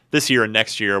year, this year and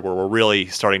next year, where we're really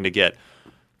starting to get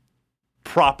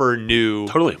proper new,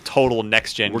 Totally. total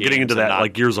next gen. We're getting into that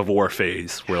like Gears of War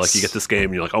phase where like you get this game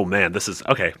and you're like, oh man, this is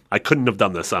okay. I couldn't have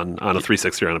done this on a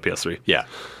 360 or on a PS3. yeah.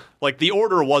 Like the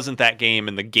Order wasn't that game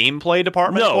in the gameplay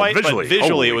department No, quite, visually. but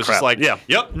visually it Holy was crap. just like, Yeah.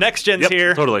 yep, next gen's Yep,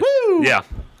 here. totally. Woo! Yeah.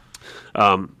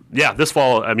 Yeah, this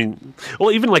fall, I mean,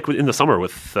 well, even like in the summer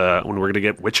with when we're going to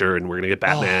get Witcher and we're going to get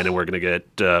Batman and we're going to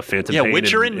get Phantom Yeah, Pain.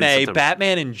 Witcher in May, September.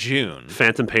 Batman in June.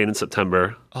 Phantom Pain in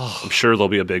September. I'm sure there'll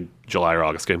be a big July or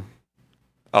August game.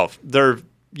 Oh, there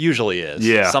usually is.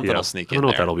 Yeah. Something yeah. will sneak I in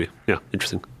don't know there. what that'll be. Yeah,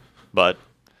 interesting. But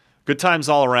good times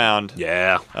all around.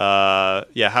 Yeah.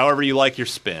 However you like your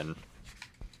spin.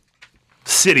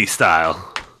 City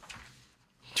style.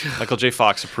 Michael J.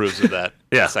 Fox approves of that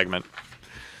Yeah. segment.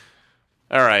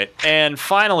 All right. And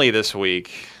finally this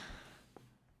week,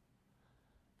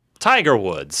 Tiger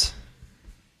Woods.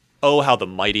 Oh, how the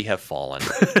mighty have fallen.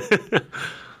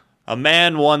 A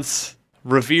man once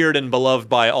revered and beloved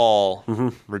by all,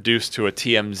 reduced to a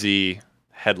TMZ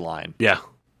headline. Yeah.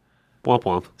 Womp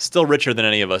womp. Still richer than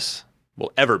any of us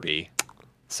will ever be.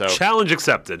 So Challenge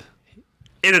accepted.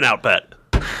 In-N-Out bet.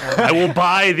 I will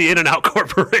buy the In-N-Out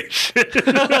Corporation.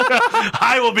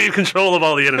 I will be in control of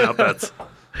all the In-N-Out bets.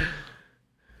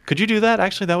 could you do that?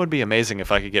 Actually, that would be amazing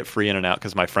if I could get free In-N-Out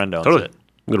because my friend owns Totally. it.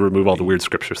 I'm going to remove all the weird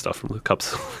scripture stuff from the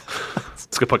cups.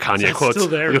 Let's go put Kanye that quotes. still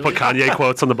there, We're gonna put Kanye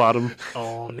quotes on the bottom.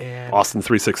 Oh man. Austin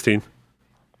 3:16.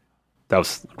 That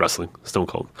was wrestling. Stone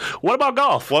Cold. What about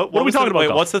golf? What are we was talking the, about? Wait,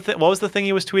 golf? what was the thing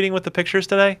he was tweeting with the pictures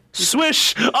today?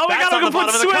 Swish. Oh my That's God, on I the can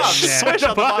bottom put of the cup. Swish. Yeah. Swish on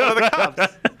the bottom of the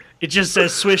cups. It just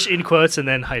says Swish in quotes and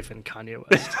then hyphen Kanye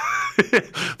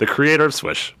West. The creator of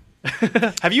Swish.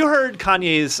 Have you heard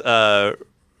Kanye's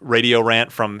radio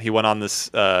rant from? He went on this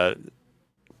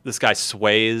this guy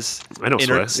Sway's I know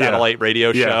Sway, yeah. satellite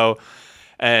radio Yeah. show,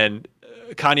 and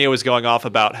Kanye was going off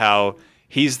about how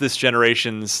he's this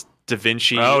generation's Da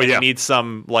Vinci. Oh, and yeah. he needs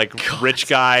some like rich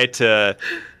guy to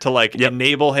like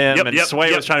enable him. Yep, and yep, Sway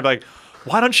yep. was trying to be like,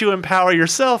 why don't you empower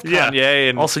yourself, Yeah. Kanye?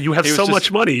 And Also, you have he was so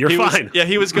much money. You're he was- fine. Yeah,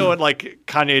 he was going like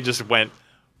Kanye just went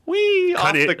off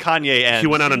Kanye- the Kanye end. He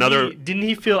went on another. Didn't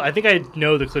he feel? I think I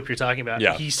know the clip you're talking about.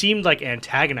 Yeah. He seemed like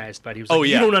antagonized by it. He was like, Oh,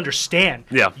 yeah. "You don't understand.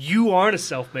 Yeah. You aren't a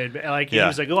self-made man." Like Yeah. he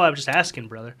was like, "Oh, I'm just asking,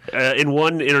 brother." In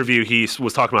one interview, he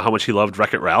was talking about how much he loved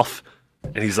Wreck-It Ralph.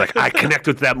 And he's like, I connect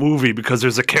with that movie because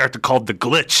there's a character called The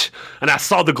Glitch. And I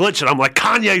saw The Glitch, and I'm like,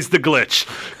 Kanye's The Glitch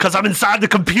because I'm inside the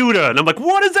computer. And I'm like,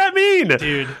 what does that mean?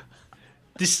 Dude,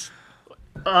 this.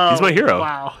 He's my hero.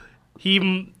 Wow. He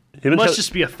and must Taylor-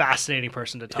 just be a fascinating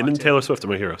person to talk Him and to. Taylor Swift are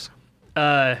my heroes.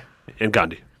 Uh, And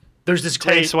Gandhi. there's this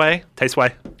Tay great. Sway. Taste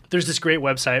why? There's this great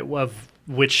website of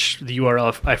which the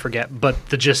URL I forget, but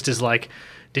the gist is like,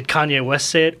 did Kanye West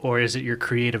say it or is it your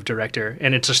creative director?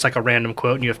 And it's just like a random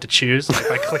quote, and you have to choose like,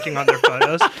 by clicking on their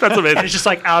photos. That's amazing. And it's just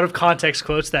like out of context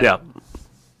quotes that Yeah.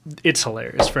 it's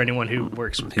hilarious for anyone who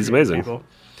works with He's creative amazing. people.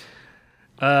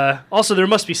 Also, there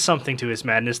must be something to his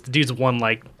madness. The dude's won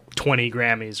like 20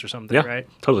 Grammys or something, Yeah. right?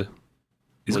 Totally.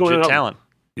 He's Legit going to talent.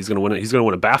 He's going to win it. He's going to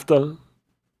win a BAFTA.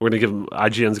 We're going to give him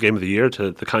IGN's Game of the Year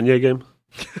to the Kanye game.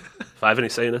 If I have any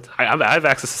say in it, I have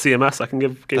access to CMS. I can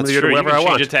give Game of the Year to You whoever can I change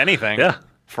want. it to anything. Yeah.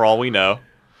 For all we know.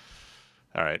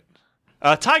 All right.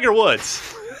 Tiger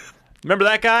Woods. Remember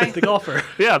that guy? The golfer.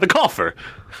 Yeah, the golfer,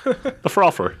 the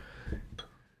frolfer.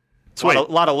 So wait, A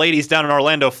lot of ladies down in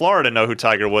Orlando, Florida know who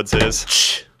Tiger Woods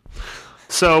is.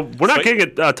 so we're not Sweet.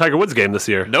 getting a Tiger Woods game this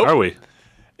year, Nope. are we?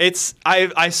 It's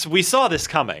we saw this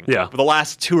coming. Yeah. For the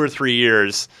last 2 or 3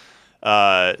 years,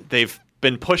 they've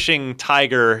been pushing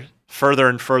Tiger further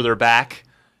and further back,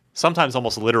 sometimes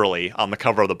almost literally on the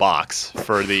cover of the box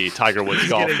for the Tiger Woods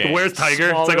golf game. Where's Tiger?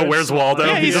 It's like Smaller a and Where's Waldo?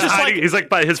 smaller. Yeah, he's just hiding. like- He's like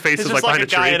by his face It's is just like like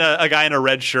behind a a guy tree. a guy in a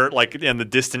red shirt, like in the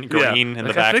distant green in the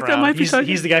Like, I think that background. might be Tiger.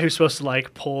 He's the guy who's supposed to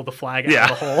like pull the flag out Yeah.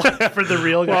 of the hole for the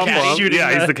real guy. Well, shooting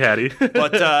yeah, he's the caddy.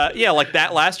 But yeah, like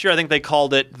that last year, I think they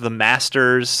called it the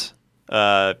Masters,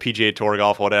 PGA Tour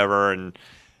golf, whatever. And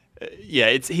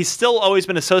yeah, he's still always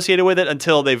been associated with it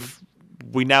until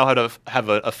we now have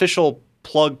an official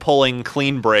plug pulling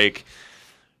clean break.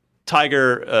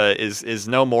 Tiger is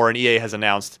no more, and EA has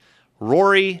announced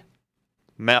Rory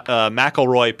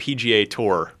McIlroy PGA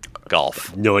Tour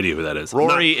golf. No idea who that is.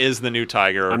 Rory is the new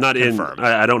Tiger. I'm not confirmed. in.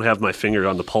 I don't have my finger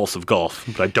on the pulse of golf,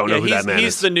 but I don't know who that man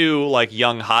he's is. the new like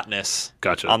young hotness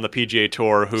Gotcha. on the PGA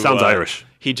Tour. Who Sounds Irish.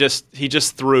 He just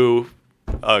threw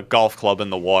a golf club in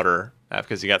the water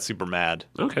because he got super mad.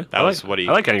 Okay, That was what he.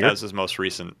 I like anger. That was his most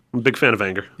recent. I'm a big fan of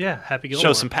anger. Yeah, Happy Gilmore.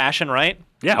 Show some passion, right?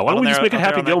 Yeah, why don't we just make a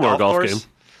Happy Gilmore golf game?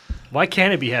 Why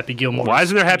can't it be Happy Gilmore? Why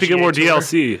isn't there Happy PGA Gilmore Tour?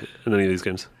 DLC in any of these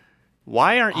games?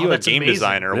 Why aren't you a that's game amazing.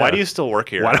 designer? Yeah. Why do you still work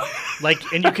here? Why don't- Like,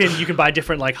 and you can buy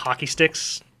different like hockey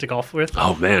sticks to golf with.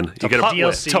 Oh man, you get putt a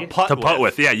with. DLC. To putt, to putt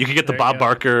with. Yeah, you could get the There you Bob go.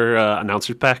 Barker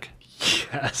announcer's pack.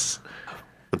 Yes.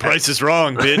 The price is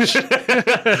wrong, bitch.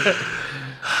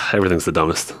 Everything's the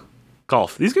dumbest.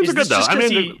 Golf. These games Is are good this though. just I 'cause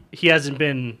mean, he hasn't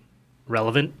been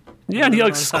relevant? yeah, and he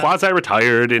like long time?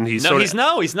 quasi-retired, and he's no, sort he's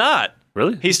of he's not.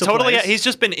 really. He's still totally. plays? He's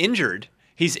just been injured.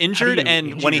 He's injured, you and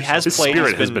injure when he yourself? has his played, spirit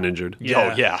he's has been been injured. Oh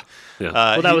Yeah. yeah. Yeah.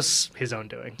 Well, that was his own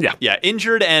doing. Yeah. Yeah,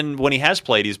 injured, and when he has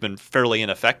played, he's been fairly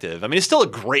ineffective. I mean, he's still a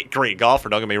great golfer,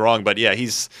 don't get me wrong, but yeah,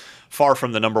 he's far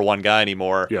from the number one guy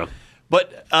anymore. Yeah.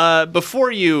 But before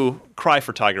you cry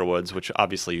for Tiger Woods, which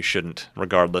obviously you shouldn't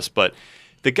regardless, but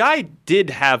the guy did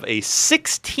have a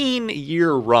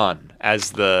 16-year run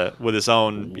with his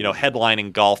own,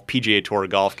 headlining golf PGA Tour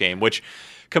golf game, which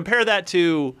compare that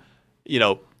to,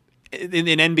 in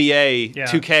NBA Yeah.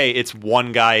 2K, it's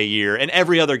one guy a year, and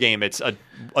every other game, it's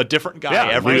a different guy Yeah,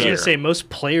 I every was year. going to say most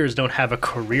players don't have a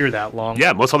career that long.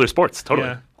 Yeah, most other sports, totally.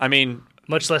 Yeah. I mean,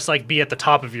 Much less like be at the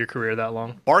top of your career that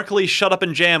long. Barkley Shut Up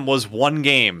and Jam was one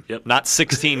game, Yep. not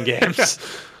 16 games.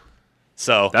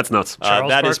 So That's nuts. Charles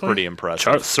that is Barkley? pretty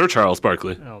impressive. Sir Charles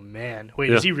Barkley. Oh man. Wait,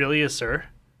 Yeah. is he really a sir?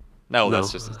 No, No,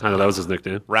 that's just I know that was his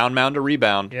nickname. round mound to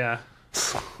rebound. Yeah.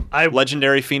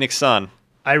 Legendary Phoenix Sun.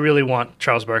 I really want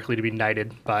Charles Barkley to be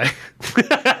knighted by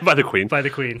By the Queen. by the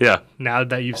Queen. Yeah. Now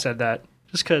that you've said that,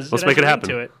 just because Let's make it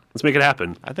happen. Let's make it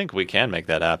happen. I think we can make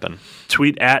that happen.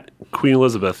 Tweet at Queen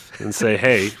Elizabeth and say,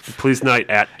 hey, please knight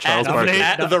at Charles Barkley.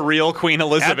 At the real Queen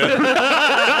Elizabeth.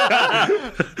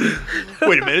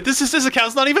 Wait a minute, this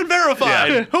account's not even verified.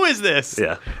 Yeah. Who is this?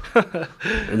 Yeah.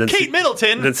 And then Kate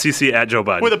Middleton And then CC at Joe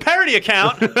Biden. with a parody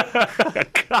account.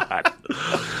 God.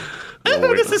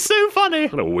 This is so funny.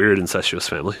 What a weird incestuous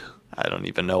family. I don't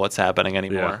even know what's happening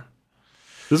anymore. Yeah.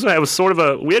 This was sort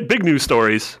of we had big news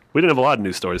stories. We didn't have a lot of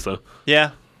news stories, though.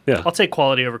 Yeah, Yeah. I'll take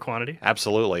quality over quantity.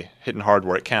 absolutely. Hitting hard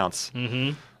where it counts. Mm-hmm.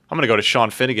 I'm going to go to Sean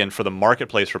Finnegan for the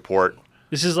marketplace report.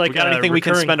 This is like We got a anything we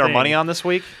can recurring spend our thing. money on this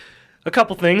week? A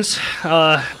couple things.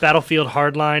 Battlefield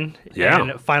Hardline Yeah.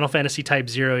 and Final Fantasy Type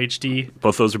 0 HD.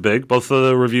 Both those are big. Both of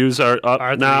the reviews are up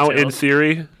Are the now in retails?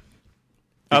 theory.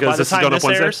 By Because the this is time going up this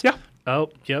Wednesday. airs? Yeah. Oh,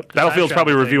 yep. Battlefield's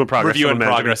probably review in progress. Review I in would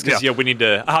imagine. progress because we need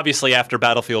to obviously after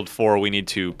Battlefield 4 we need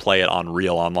to play it on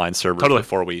real online servers Totally.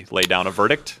 before we lay down a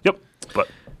verdict. Yep. But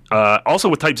also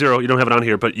with Type 0, you don't have it on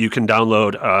here, but you can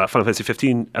download Final Fantasy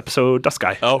 15 episode Dust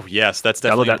Sky. Oh yes, that's Download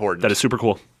definitely that. important. That is super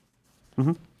cool.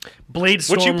 Blade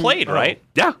Storm. which you played, oh, right?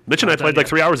 Yeah. Mitch and I Not done played like yet.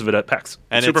 3 hours of it at PAX.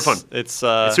 And Super fun. It's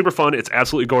It's super fun. It's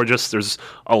absolutely gorgeous. There's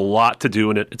a lot to do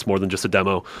in it. It's more than just a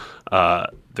demo.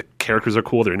 The characters are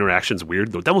cool. Their interaction's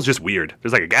weird. The demo's just weird.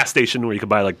 There's like a gas station where you can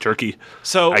buy like jerky.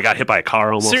 So- I got hit by a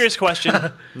car almost. serious question,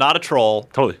 not a troll.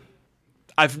 Totally.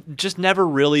 I've just never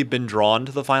really been drawn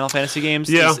to the Final Fantasy games.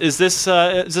 Yeah. Is this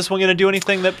one going to do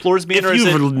anything that lures me in, If or is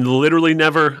you've it? literally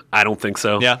never, I don't think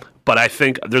so. Yeah. But I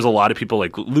think there's a lot of people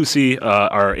like Lucy,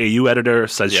 our AU editor,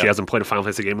 says Yeah. she hasn't played a Final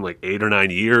Fantasy game in like 8 or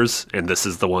 9 years, and this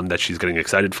is the one that she's getting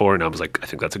excited for. And I was like, I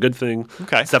think that's a good thing.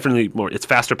 Okay. It's definitely more. It's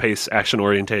faster paced, action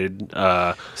oriented,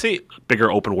 See,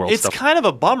 bigger open world it's stuff. kind of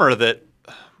a bummer that.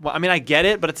 Well, I mean, I get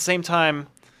it, but at the same time,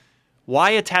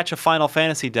 why attach a Final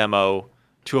Fantasy demo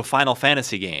to a Final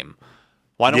Fantasy game?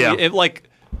 Why don't Yeah. we like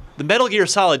the Metal Gear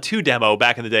Solid 2 demo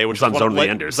back in the day, which was on one Zone of the like,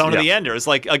 Enders, Zone of yeah. the Enders,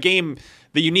 like a game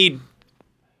that you need.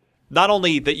 Not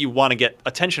only that you want to get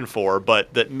attention for,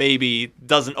 but that maybe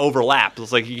doesn't overlap.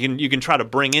 It's like you can try to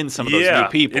bring in some of those new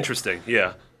people. Interesting.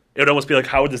 Yeah. It would almost be like,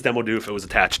 how would this demo do if it was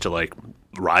attached to like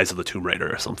Rise of the Tomb Raider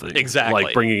or something? Exactly.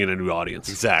 Like bringing in a new audience.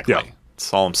 Exactly. Yeah.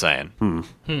 That's all I'm saying.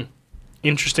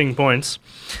 Interesting points.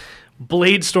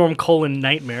 Blade Storm :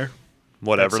 Nightmare.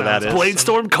 Whatever that sounds is.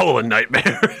 Bladestorm :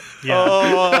 Nightmare.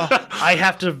 Yeah. I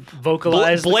have to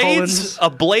vocalize the colons. A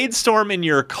blade storm in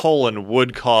your colon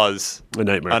would cause A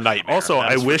nightmare. A nightmare, Also, I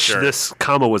that's for wish sure. this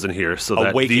comma wasn't here so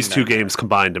that waking these two nightmare. games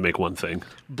combined to make one thing.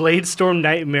 Blade Storm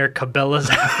Nightmare Cabela's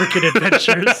African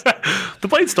Adventures. The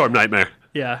Bladestorm Nightmare.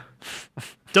 Yeah.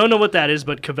 Don't know what that is,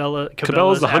 but Cabela's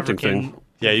the hunting African thing.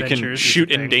 Yeah, you can Adventures is shoot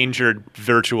a thing. endangered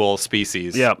virtual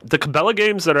species. Yeah, the Cabela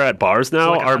games that are at bars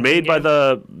now like a are hunting made by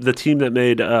game? the team that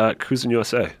made Cruisin'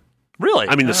 USA. Really?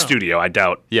 I mean, the studio. I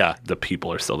doubt Yeah. the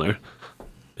people are still there.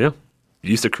 Yeah.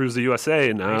 You used to cruise the USA,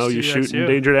 and now used to you do shoot that too.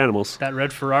 endangered animals. That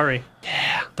red Ferrari.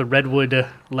 Yeah. The Redwood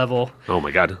level. Oh, my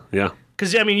God. Yeah.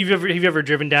 Because, I mean, have you ever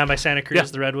driven down by Santa Cruz, Yeah.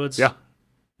 the Redwoods? Yeah.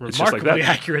 It's just like Remarkably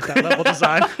that. accurate, that level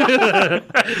design.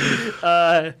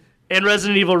 And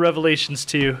Resident Evil Revelations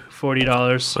 2,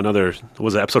 $40. Another,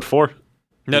 was it episode 4?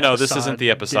 No, this Episodic isn't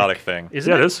the episodic dick. thing.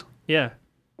 Isn't Yeah, it? it is. Yeah.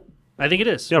 I think it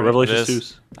is. Yeah, right? Revelations It 2.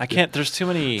 is. I can't. There's too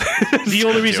many. The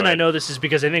only reason it. I know this is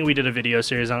because I think we did a video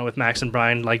series on it with Max and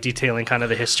Brian, like detailing kind of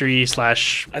the history / I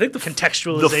think the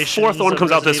contextualization. fourth one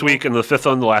comes out this week, and the fifth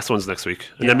one, the last one's next week.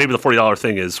 And then maybe the $40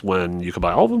 thing is when you can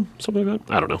buy all of them, something like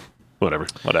that. I don't know. Whatever.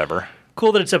 Whatever.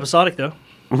 Cool that it's episodic though.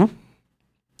 Mm-hmm.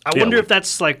 I Yeah, wonder well- if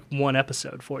that's like one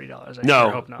episode, $40. I No,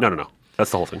 sure hope not. no. That's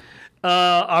the whole thing.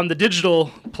 On the digital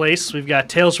place, we've got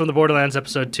Tales from the Borderlands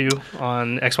episode 2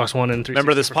 on Xbox One and 360.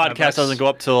 Remember, this for $5. podcast doesn't go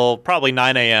up till probably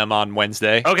 9 a.m. on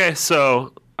Wednesday. Okay,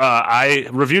 so I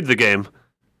reviewed the game.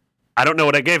 I don't know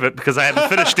what I gave it because I haven't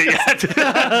finished it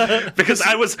yet. Because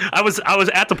I was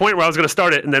at the point where I was going to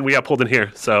start it, and then we got pulled in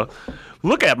here. So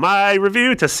look at my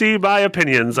review to see my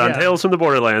opinions on Yeah. Tales from the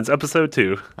Borderlands, episode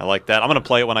 2. I like that. I'm going to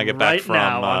play it when I get back Right from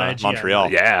now on IGN.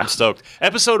 Montreal. Yeah. I'm stoked.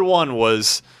 Episode 1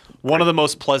 was one of the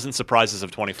most pleasant surprises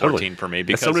of 2014 for me. As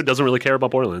Because someone who doesn't really care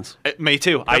about Borderlands. me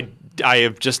too. I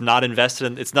have just not invested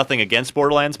in. It's nothing against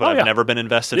Borderlands, but I've never been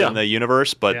invested in the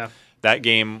universe. But that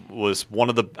game was one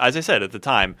of the, as I said at the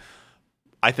time,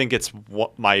 I think it's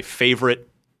my favorite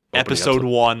episode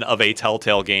 1 of a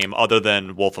Telltale game, other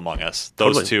than Wolf Among Us.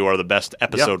 Those two are the best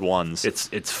episode 1s.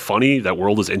 It's funny. That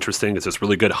world is interesting. It's this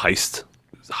really good heist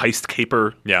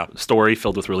caper story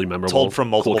filled with really memorable, told from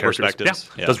multiple cool characters. perspectives.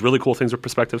 Yeah. Does really cool things with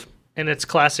perspective. And it's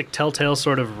classic Telltale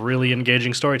sort of really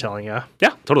engaging storytelling, yeah?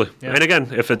 Yeah, totally. Yeah. And again,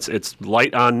 if it's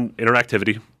light on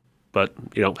interactivity, but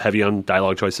heavy on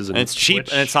dialogue choices. And it's cheap,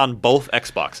 and it's on both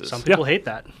Xboxes. Some people hate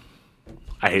that.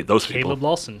 I hate those people. Caleb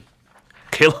Lawson.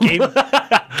 Caleb.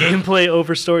 Gameplay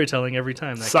over storytelling every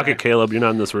time. Suck it, Caleb. You're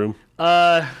not in this room.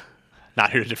 Not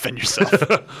here to defend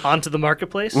yourself. Onto the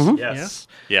marketplace. Yes.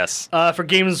 Yes. For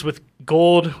games with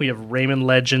gold, we have Rayman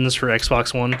Legends for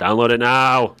Xbox One. Download it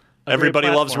now. Everybody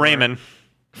loves platformer. Rayman.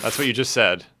 That's what you just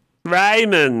said.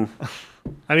 Rayman.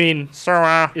 I mean,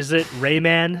 is it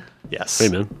Rayman? Yes.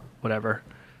 Rayman. Whatever.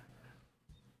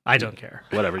 I don't care.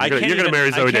 Whatever. I You're can't going to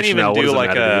marry Zoe I can't Deschanel. even What do does it like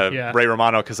matter to a you? Yeah. Ray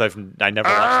Romano because I never watched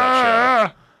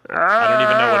that show. I don't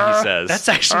even know what he says. That's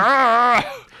actually.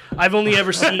 I've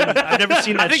never seen that I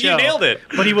think show. you nailed it.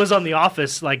 But he was on The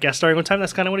Office, like guest starring one time.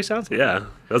 That's kind of what he sounds like. Yeah.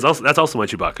 That's also my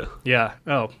Chewbacca. Yeah.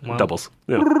 Oh, well. Doubles.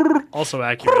 Yeah. Also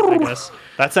accurate, I guess.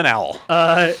 That's an owl.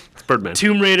 It's Birdman.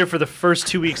 Tomb Raider for the first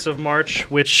 2 weeks of March,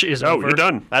 which is over. You're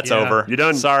done. That's yeah. over. You're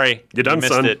done. Sorry. You're done, you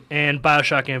missed son. it. And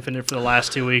Bioshock Infinite for the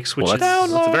last 2 weeks, which Well, is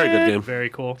that's a very good game. very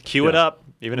cool. Queue it up.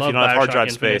 Even if Love you don't have hard Bioshock drive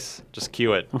Infinite. space, just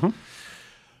queue it.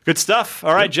 Good stuff.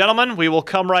 All right, gentlemen, we will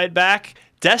come right back.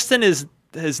 Destin is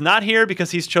not here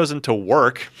because he's chosen to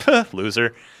work.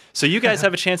 Loser. So you guys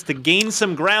have a chance to gain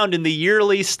some ground in the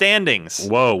yearly standings.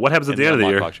 Whoa. What happens at the end of the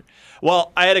year?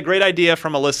 Well, I had a great idea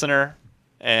from a listener,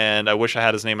 and I wish I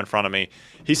had his name in front of me.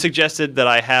 He suggested that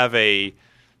I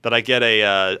get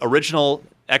a original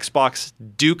Xbox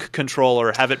Duke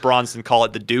controller, have it bronzed, and call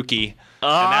it the Dookie.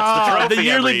 And that's the trophy The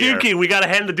yearly every year. Dookie. We got to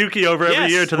hand the Dookie over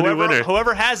every year to the new winner.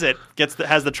 Whoever has it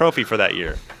has the trophy for that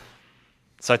year.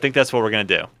 So I think that's what we're gonna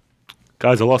do.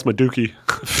 Guys, I lost my Dookie.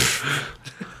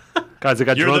 Guys, I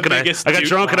got drunk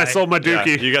and I sold my Dookie.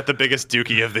 Yeah, you got the biggest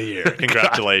Dookie of the year.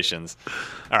 Congratulations.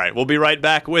 All right, we'll be right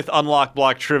back with Unlock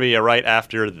Block Trivia right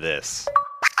after this.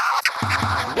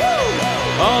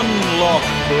 Unlock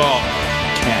Block.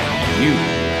 Can you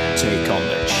take on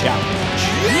the challenge?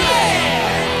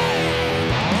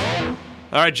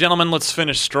 All right, gentlemen, let's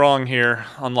finish strong here.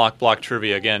 Unlock Block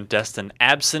Trivia again. Destin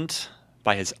absent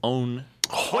by his own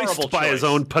horrible Hoisted by his choice.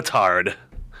 own petard.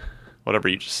 Whatever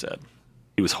you just said.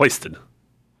 He was hoisted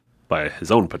by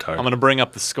his own petard. I'm going to bring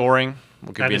up the scoring.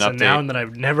 We'll give That you is an a update. noun that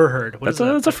I've never heard. What is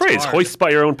that? That's a phrase. hard. Hoist by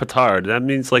your own petard. That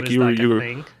means like What is you that, were like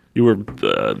a thing? you were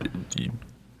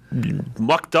you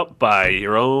mucked up by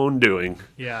your own doing.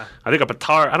 Yeah. I think a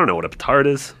petard. I don't know what a petard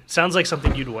is. Sounds like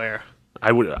something you'd wear.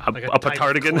 I would Like a type of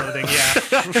petardigan. clothing,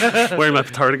 yeah. Wearing my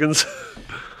petardigans.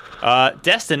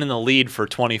 Destin in the lead for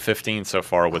 2015 so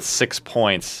far with 6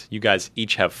 points. You guys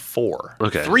each have 4.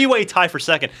 Okay. 3-way tie for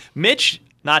second. Mitch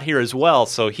not here as well,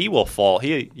 so he will fall.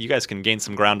 You guys can gain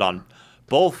some ground on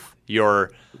both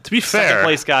your To be second fair,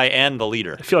 place guy and the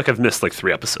leader. I feel like I've missed like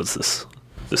 3 episodes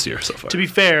this year so far. To be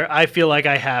fair, I feel like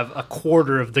I have a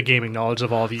quarter of the gaming knowledge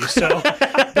of all of you. So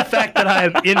the fact that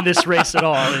I'm in this race at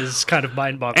all is kind of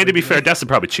mind-boggling. and to be fair, Destin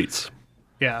probably cheats.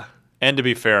 yeah. And to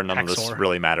be fair, none of this Haxor.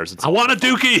 really matters. I want a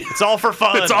Dookie. It's all for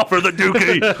fun. It's all for the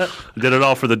Dookie. Did it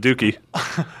all for the Dookie.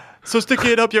 So stick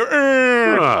it up your.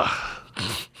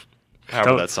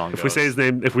 However that song goes. If we say his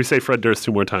name, if we say Fred Durst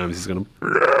 2 more times, he's gonna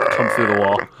come through the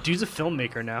wall. Dude's a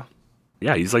filmmaker now.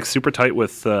 Yeah, he's like super tight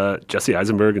with Jesse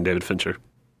Eisenberg and David Fincher.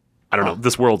 I don't know.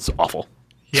 This world's awful.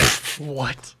 Yeah.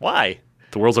 What? Why?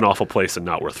 The world's an awful place and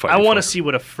not worth fighting. I want to for. see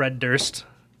what a Fred Durst,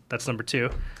 that's number 2,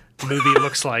 movie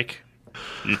looks like.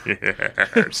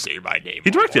 Say my name.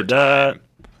 He directed. I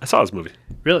saw his movie.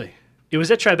 Really? It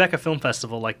was at Tribeca Film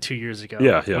Festival like 2 years ago.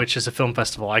 Yeah, yeah. Which is a film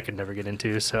festival I could never get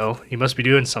into, so he must be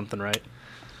doing something right.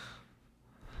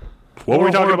 What were we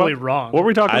Or talking horribly about? wrong. What were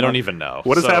we talking about? I don't even know.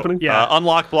 What is happening? Yeah.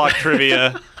 Unlock Block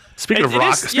Trivia. Speaking of It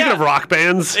rock, is- speaking yeah. of rock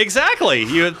bands, Exactly.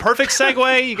 You had perfect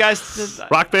segue. You guys.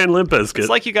 Rock Band Limp Bizkit. It's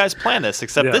like you guys planned this,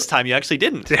 except Yeah. this time you actually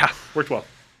didn't. yeah, worked well.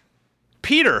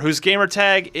 Peter, whose gamer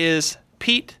tag is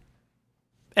Pete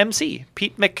MC.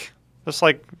 Pete Mc. Just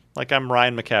like I'm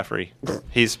Ryan McCaffrey.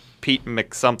 He's Pete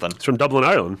Mc something. It's from Dublin,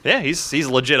 Ireland. Yeah, he's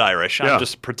legit Irish. Yeah. I'm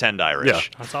just pretend Irish.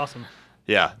 Yeah. That's awesome.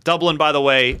 Yeah. Dublin, by the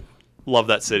way, love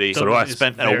that city. So do I.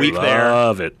 Spent a Very week there.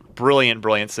 Love it.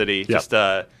 Brilliant city. Yeah. Just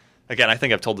Again, I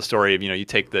think I've told the story of, you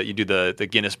do the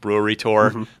Guinness Brewery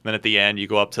tour, then at the end you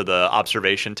go up to the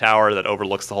observation tower that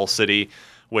overlooks the whole city,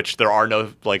 which there are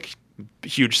no like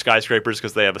huge skyscrapers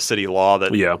because they have a city law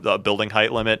that the building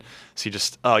height limit. So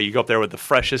you go up there with the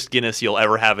freshest Guinness you'll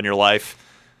ever have in your life.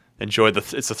 Enjoy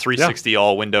it's a 360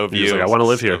 all window view. Like, I want to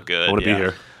live here. Good. I want to be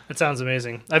here. That sounds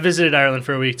amazing. I visited Ireland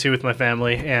for a week too with my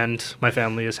family, and my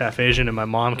family is half Asian, and my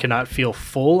mom cannot feel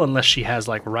full unless she has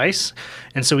like rice.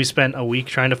 And so we spent a week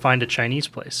trying to find a Chinese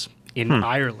place in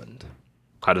Ireland.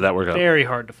 How did that work out? Very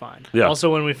hard to find. Yeah.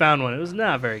 Also, when we found one, it was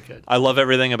not very good. I love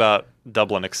everything about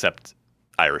Dublin except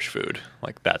Irish food.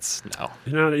 Like that's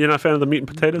You're not a fan of the meat and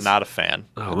potatoes? not a fan.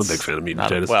 Oh, I'm a big fan of meat and Not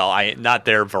potatoes. not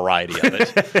their variety of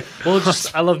it. Well,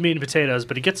 I love meat and potatoes,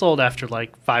 but it gets old after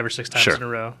like 5 or 6 times Sure. in a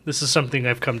row. This is something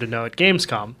I've come to know at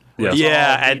Gamescom. Yeah. It's all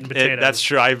Yeah, meat and potatoes. that's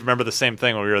true. I remember the same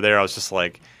thing when we were there. I was just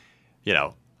like,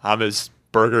 I'm as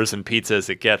burgers and pizza as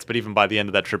it gets. But even by the end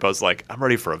of that trip, I was like, I'm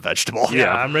ready for a vegetable.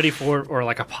 Yeah, I'm ready for or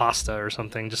like a pasta or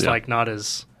something, just like not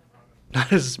as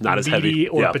Not as meaty heavy.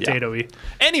 or Yeah. potato-y.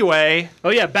 Anyway, Oh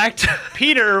yeah, back to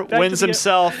Peter to wins the-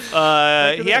 himself.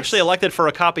 He this. actually elected for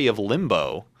a copy of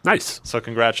Limbo. Nice. So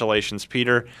congratulations,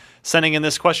 Peter, sending in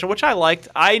this question, which I liked.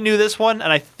 I knew this one,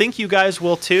 and I think you guys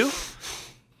will too.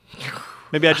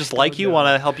 Maybe I just want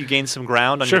to help you gain some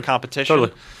ground on your competition.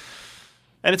 Totally.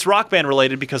 And it's Rock Band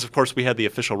related because, of course, we had the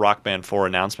official Rock Band 4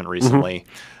 announcement recently.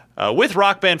 With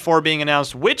Rock Band 4 being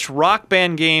announced, which Rock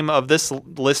Band game of this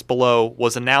list below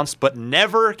was announced but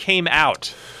never came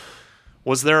out?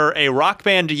 Was there a Rock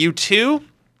Band U2,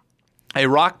 a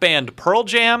Rock Band Pearl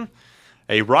Jam,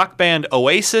 a Rock Band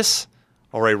Oasis,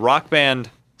 or a Rock Band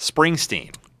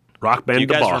Springsteen? Rock Band Do you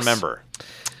the guys Boss. remember?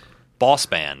 Boss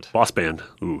Band. Boss Band.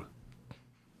 Ooh.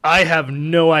 I have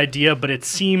no idea, but it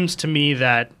seems to me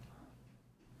that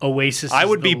Oasis. I is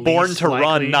would the be born least to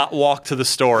likely. run, not walk to the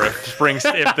store if the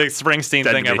Springsteen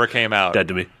Dead thing to me. ever came out. Dead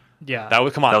to me. Yeah, That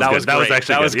was, come on, that was good. great. That was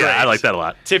actually that good. was great. Yeah, I like that a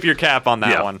lot. Tip your cap on that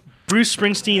Yeah. one. Bruce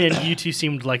Springsteen and U2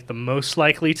 seemed like the most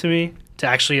likely to me to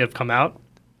actually have come out,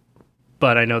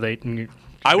 but I know they.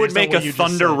 I would based on make a what you just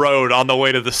Thunder said. Road on the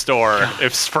way to the store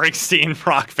if Springsteen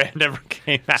Rock Band ever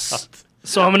came out.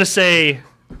 So I'm gonna say,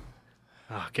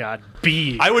 oh god,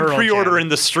 B. I would Pearl pre-order Jam. in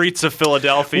the streets of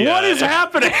Philadelphia. What is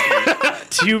happening?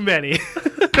 Too many.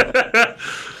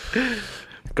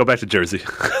 Go back to Jersey.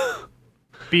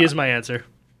 B is my answer.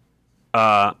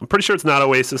 I'm pretty sure it's not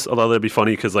Oasis, although that'd be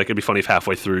funny because it'd be funny if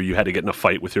halfway through you had to get in a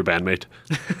fight with your bandmate.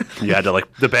 You had to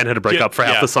the band had to break Yeah, up for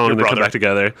half yeah, the song your and then come brother. back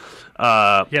together.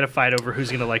 You had to fight over who's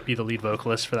gonna be the lead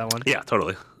vocalist for that one. Yeah,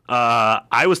 totally.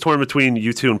 I was torn between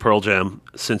U2 and Pearl Jam.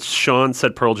 Since Sean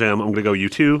said Pearl Jam, I'm going to go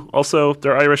U2. Also,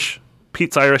 they're Irish.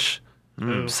 Pete's Irish.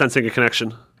 Sensing a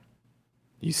connection.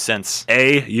 You sense.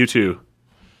 U2.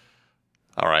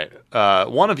 All right.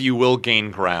 One of you will gain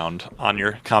ground on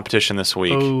your competition this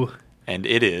week, Oh, and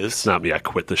it is It's not me. I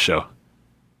quit the show.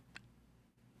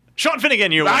 Sean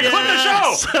Finnegan. You I win. quit the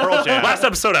show! Pearl Jam. Last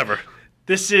episode ever.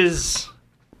 this is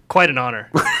quite an honor.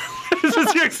 This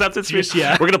is your acceptance speech?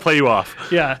 Yeah. We're going to play you off.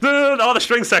 Yeah, All the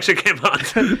string section came on.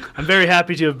 I'm very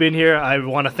happy to have been here. I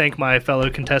want to thank my fellow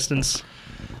contestants.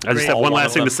 I just have All one one last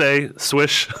of thing them. to say.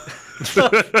 Swish.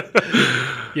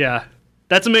 Yeah,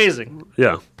 that's amazing.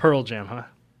 Yeah. Pearl Jam, huh?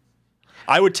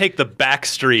 I would take the back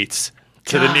streets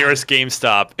to the nearest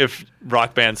GameStop if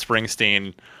Rock Band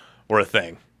Springsteen were a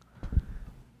thing.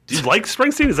 Do you like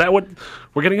Springsteen? Is that what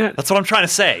we're getting at? That's what I'm trying to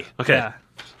say. Okay. Yeah.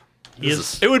 He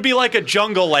is. It would be like a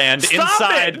Jungle Land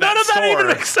inside None of that store. even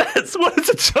makes sense. What is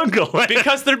a jungle?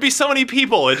 Because there'd be so many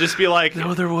people. It'd just be like,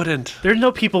 No, there wouldn't. There's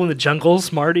no people in the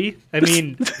jungles, Marty. I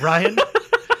mean, Ryan.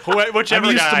 I'm whichever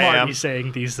used to guy I Marty am.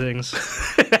 saying these things.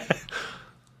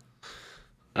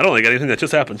 I don't like anything that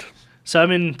just happened. So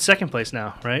I'm in second place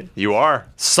now, right? You are.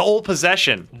 Sole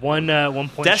possession. 1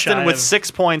 point Destin shy with of-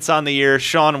 6 points on the year.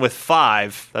 Sean with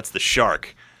 5. That's the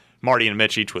Shark. Marty and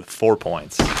Mitch each with 4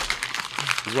 points.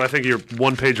 This is why I think your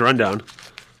one-page rundown.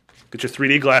 Get your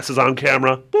 3D glasses on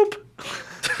camera. Boop.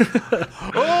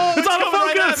 Oh, it's out of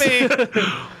focus.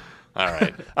 All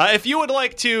right. If you would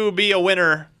like to be a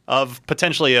winner of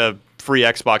potentially a free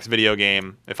Xbox video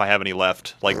game, if I have any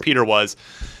left, like Peter was,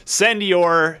 send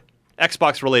your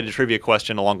Xbox-related trivia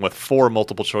question along with 4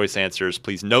 multiple-choice answers.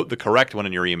 Please note the correct one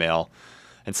in your email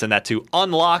and send that to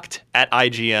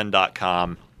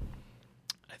unlocked@ign.com.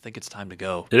 I think it's time to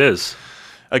go. It is.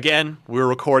 Again, we're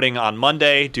recording on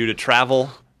Monday due to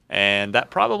travel, and that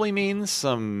probably means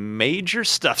some major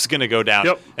stuff's going to go down.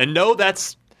 Yep. And no,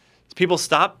 people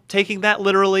stop taking that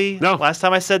literally. No. Last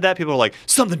time I said that, people were like,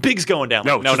 something big's going down.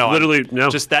 No, Like, just literally, no.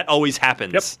 Just that always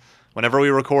happens. Yep. Whenever we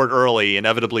record early,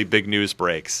 inevitably big news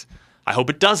breaks. I hope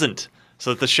it doesn't. so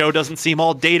that the show doesn't seem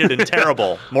all dated and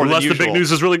terrible. More Unless than the usual. big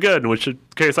news is really good, in which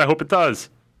case I hope it does.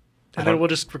 And then we'll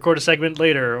just record a segment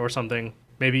later or something.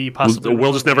 Maybe possibly.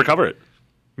 We'll just never cover it.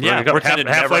 Yeah, We're gonna pretend it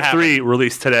never Half-Life 3 happened.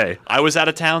 released today. I was out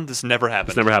of town. This never happened.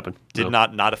 It's never happened. Did No.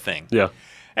 not a thing. Yeah.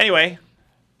 Anyway,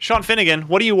 Sean Finnegan,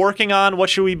 what are you working on? What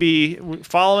should we be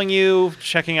following you,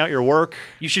 checking out your work?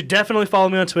 You should definitely follow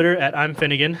me on Twitter at I'm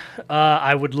Finnegan.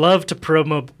 I would love to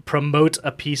promote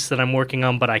a piece that I'm working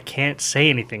on, but I can't say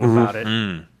anything about it.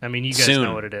 I mean, you guys Soon.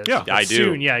 know what it is. Yeah. But I do.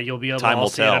 Soon, yeah, you'll be able Time to all will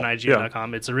see it tell. on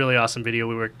IGN.com. It's a really awesome video.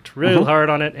 We worked really hard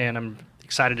on it, and I'm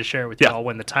excited to share it with Yeah. you all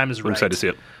when the time is I'm right. excited to see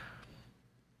it.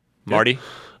 Marty?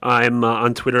 I'm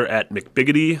on Twitter at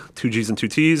McBiggity, 2 G's and 2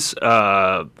 T's.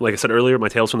 Like I said earlier, my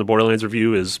Tales from the Borderlands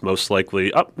review is most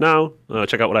likely up now.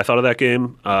 Check out what I thought of that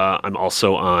game. I'm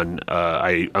also on,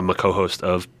 I'm a co-host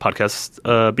of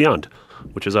Podcast Beyond,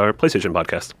 which is our PlayStation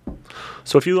podcast.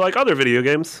 So if you like other video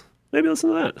games, maybe listen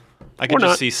to that. I can Or just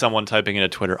not. see someone typing into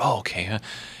Twitter, oh, okay,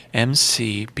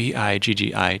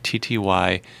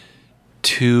 MCBIGGITTY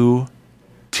 2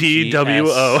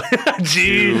 TWO.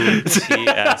 G.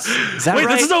 TS. Is that Wait,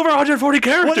 right? this is over 140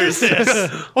 characters. What is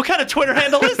this? What kind of Twitter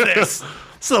handle is this? This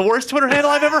is the worst Twitter handle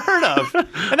I've ever heard of.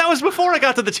 And that was before I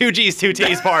got to the 2 G's, 2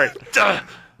 T's part.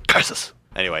 Curses.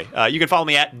 Anyway, you can follow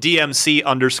me at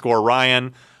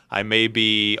DMC_Ryan. I may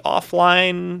be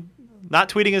offline, not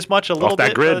tweeting as much a little that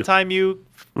bit by grid. the time you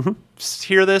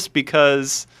hear this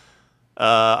because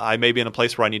I may be in a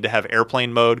place where I need to have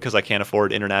airplane mode because I can't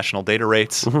afford international data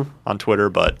rates on Twitter,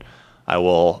 but I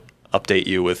will update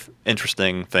you with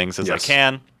interesting things as Yes. I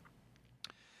can.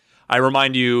 I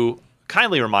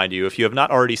kindly remind you, if you have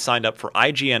not already signed up for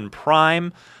IGN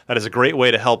Prime, that is a great way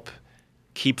to help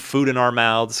keep food in our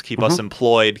mouths, keep us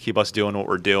employed, keep us doing what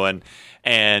we're doing.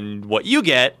 And what you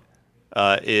get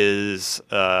is,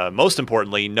 most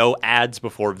importantly, no ads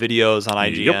before videos on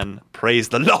IGN. Praise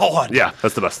the Lord. Yeah,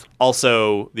 that's the best.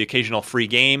 Also, the occasional free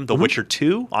game, The Witcher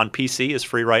 2 on PC is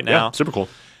free right now. Yeah, super cool.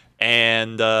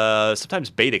 And sometimes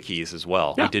beta keys as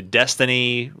well. Yeah. We did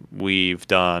Destiny. We've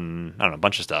done, I don't know, a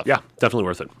bunch of stuff. Yeah, definitely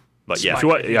worth it. But yeah,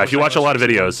 If you watch a lot of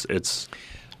videos, it's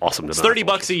awesome to it's know.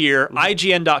 $30 a year.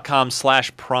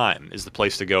 IGN.com/Prime is the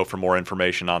place to go for more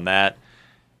information on that.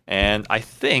 And I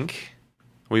think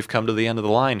we've come to the end of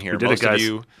the line here. did it, Most of guys.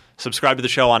 you subscribe to the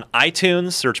show on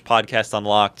iTunes, search Podcast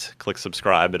Unlocked, click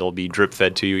subscribe. It'll be drip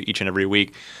fed to you each and every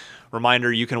week.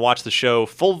 Reminder, you can watch the show,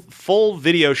 full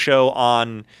video show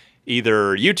on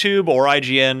either YouTube or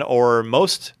IGN or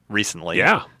most recently,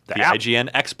 Yeah, the the app.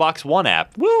 IGN Xbox One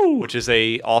app, Woo! which is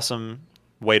a awesome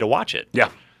way to watch it. Yeah,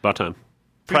 about time.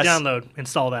 Free Press- download.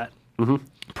 Install that.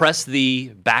 Press the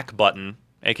back button,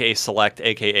 aka select,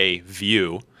 aka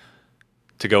view,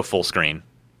 to go full screen.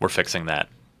 We're fixing that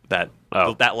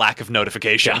lack of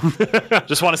notification.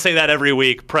 Just want to say that every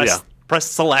week. Press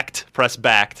select, press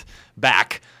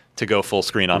back to go full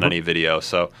screen on any video.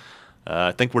 So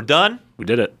I think we're done. We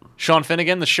did it. Sean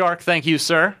Finnegan, the Shark. Thank you,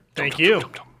 sir. Thank you.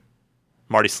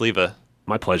 Marty Sleva,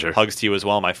 My pleasure. hugs to you as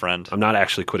well, my friend. I'm not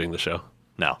actually quitting the show.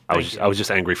 No, I was just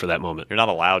angry for that moment. you're not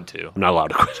allowed to. I'm not allowed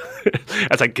to quit.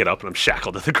 As I get up and I'm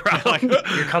shackled to the ground.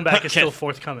 Your comeback is still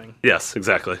forthcoming. Yes,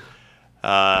 exactly.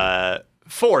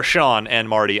 For Sean and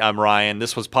Marty, I'm Ryan.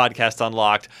 This was Podcast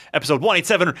Unlocked, episode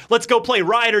 187. Let's go play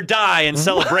Ride or Die in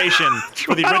celebration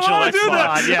for the original I don't wanna do that.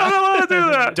 Xbox. Yeah. I don't want to do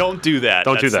that. Don't do that.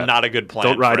 Don't do That's that. not a good plan.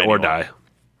 Don't ride for or anyone. die.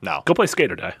 No. Go play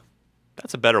Skate or Die.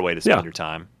 That's a better way to spend Yeah. your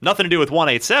time. Nothing to do with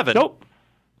 187. Nope.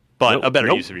 But Nope. a better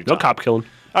Nope. use of your No time. cop killing.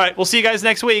 All right, we'll see you guys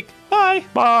next week. Bye.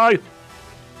 Bye.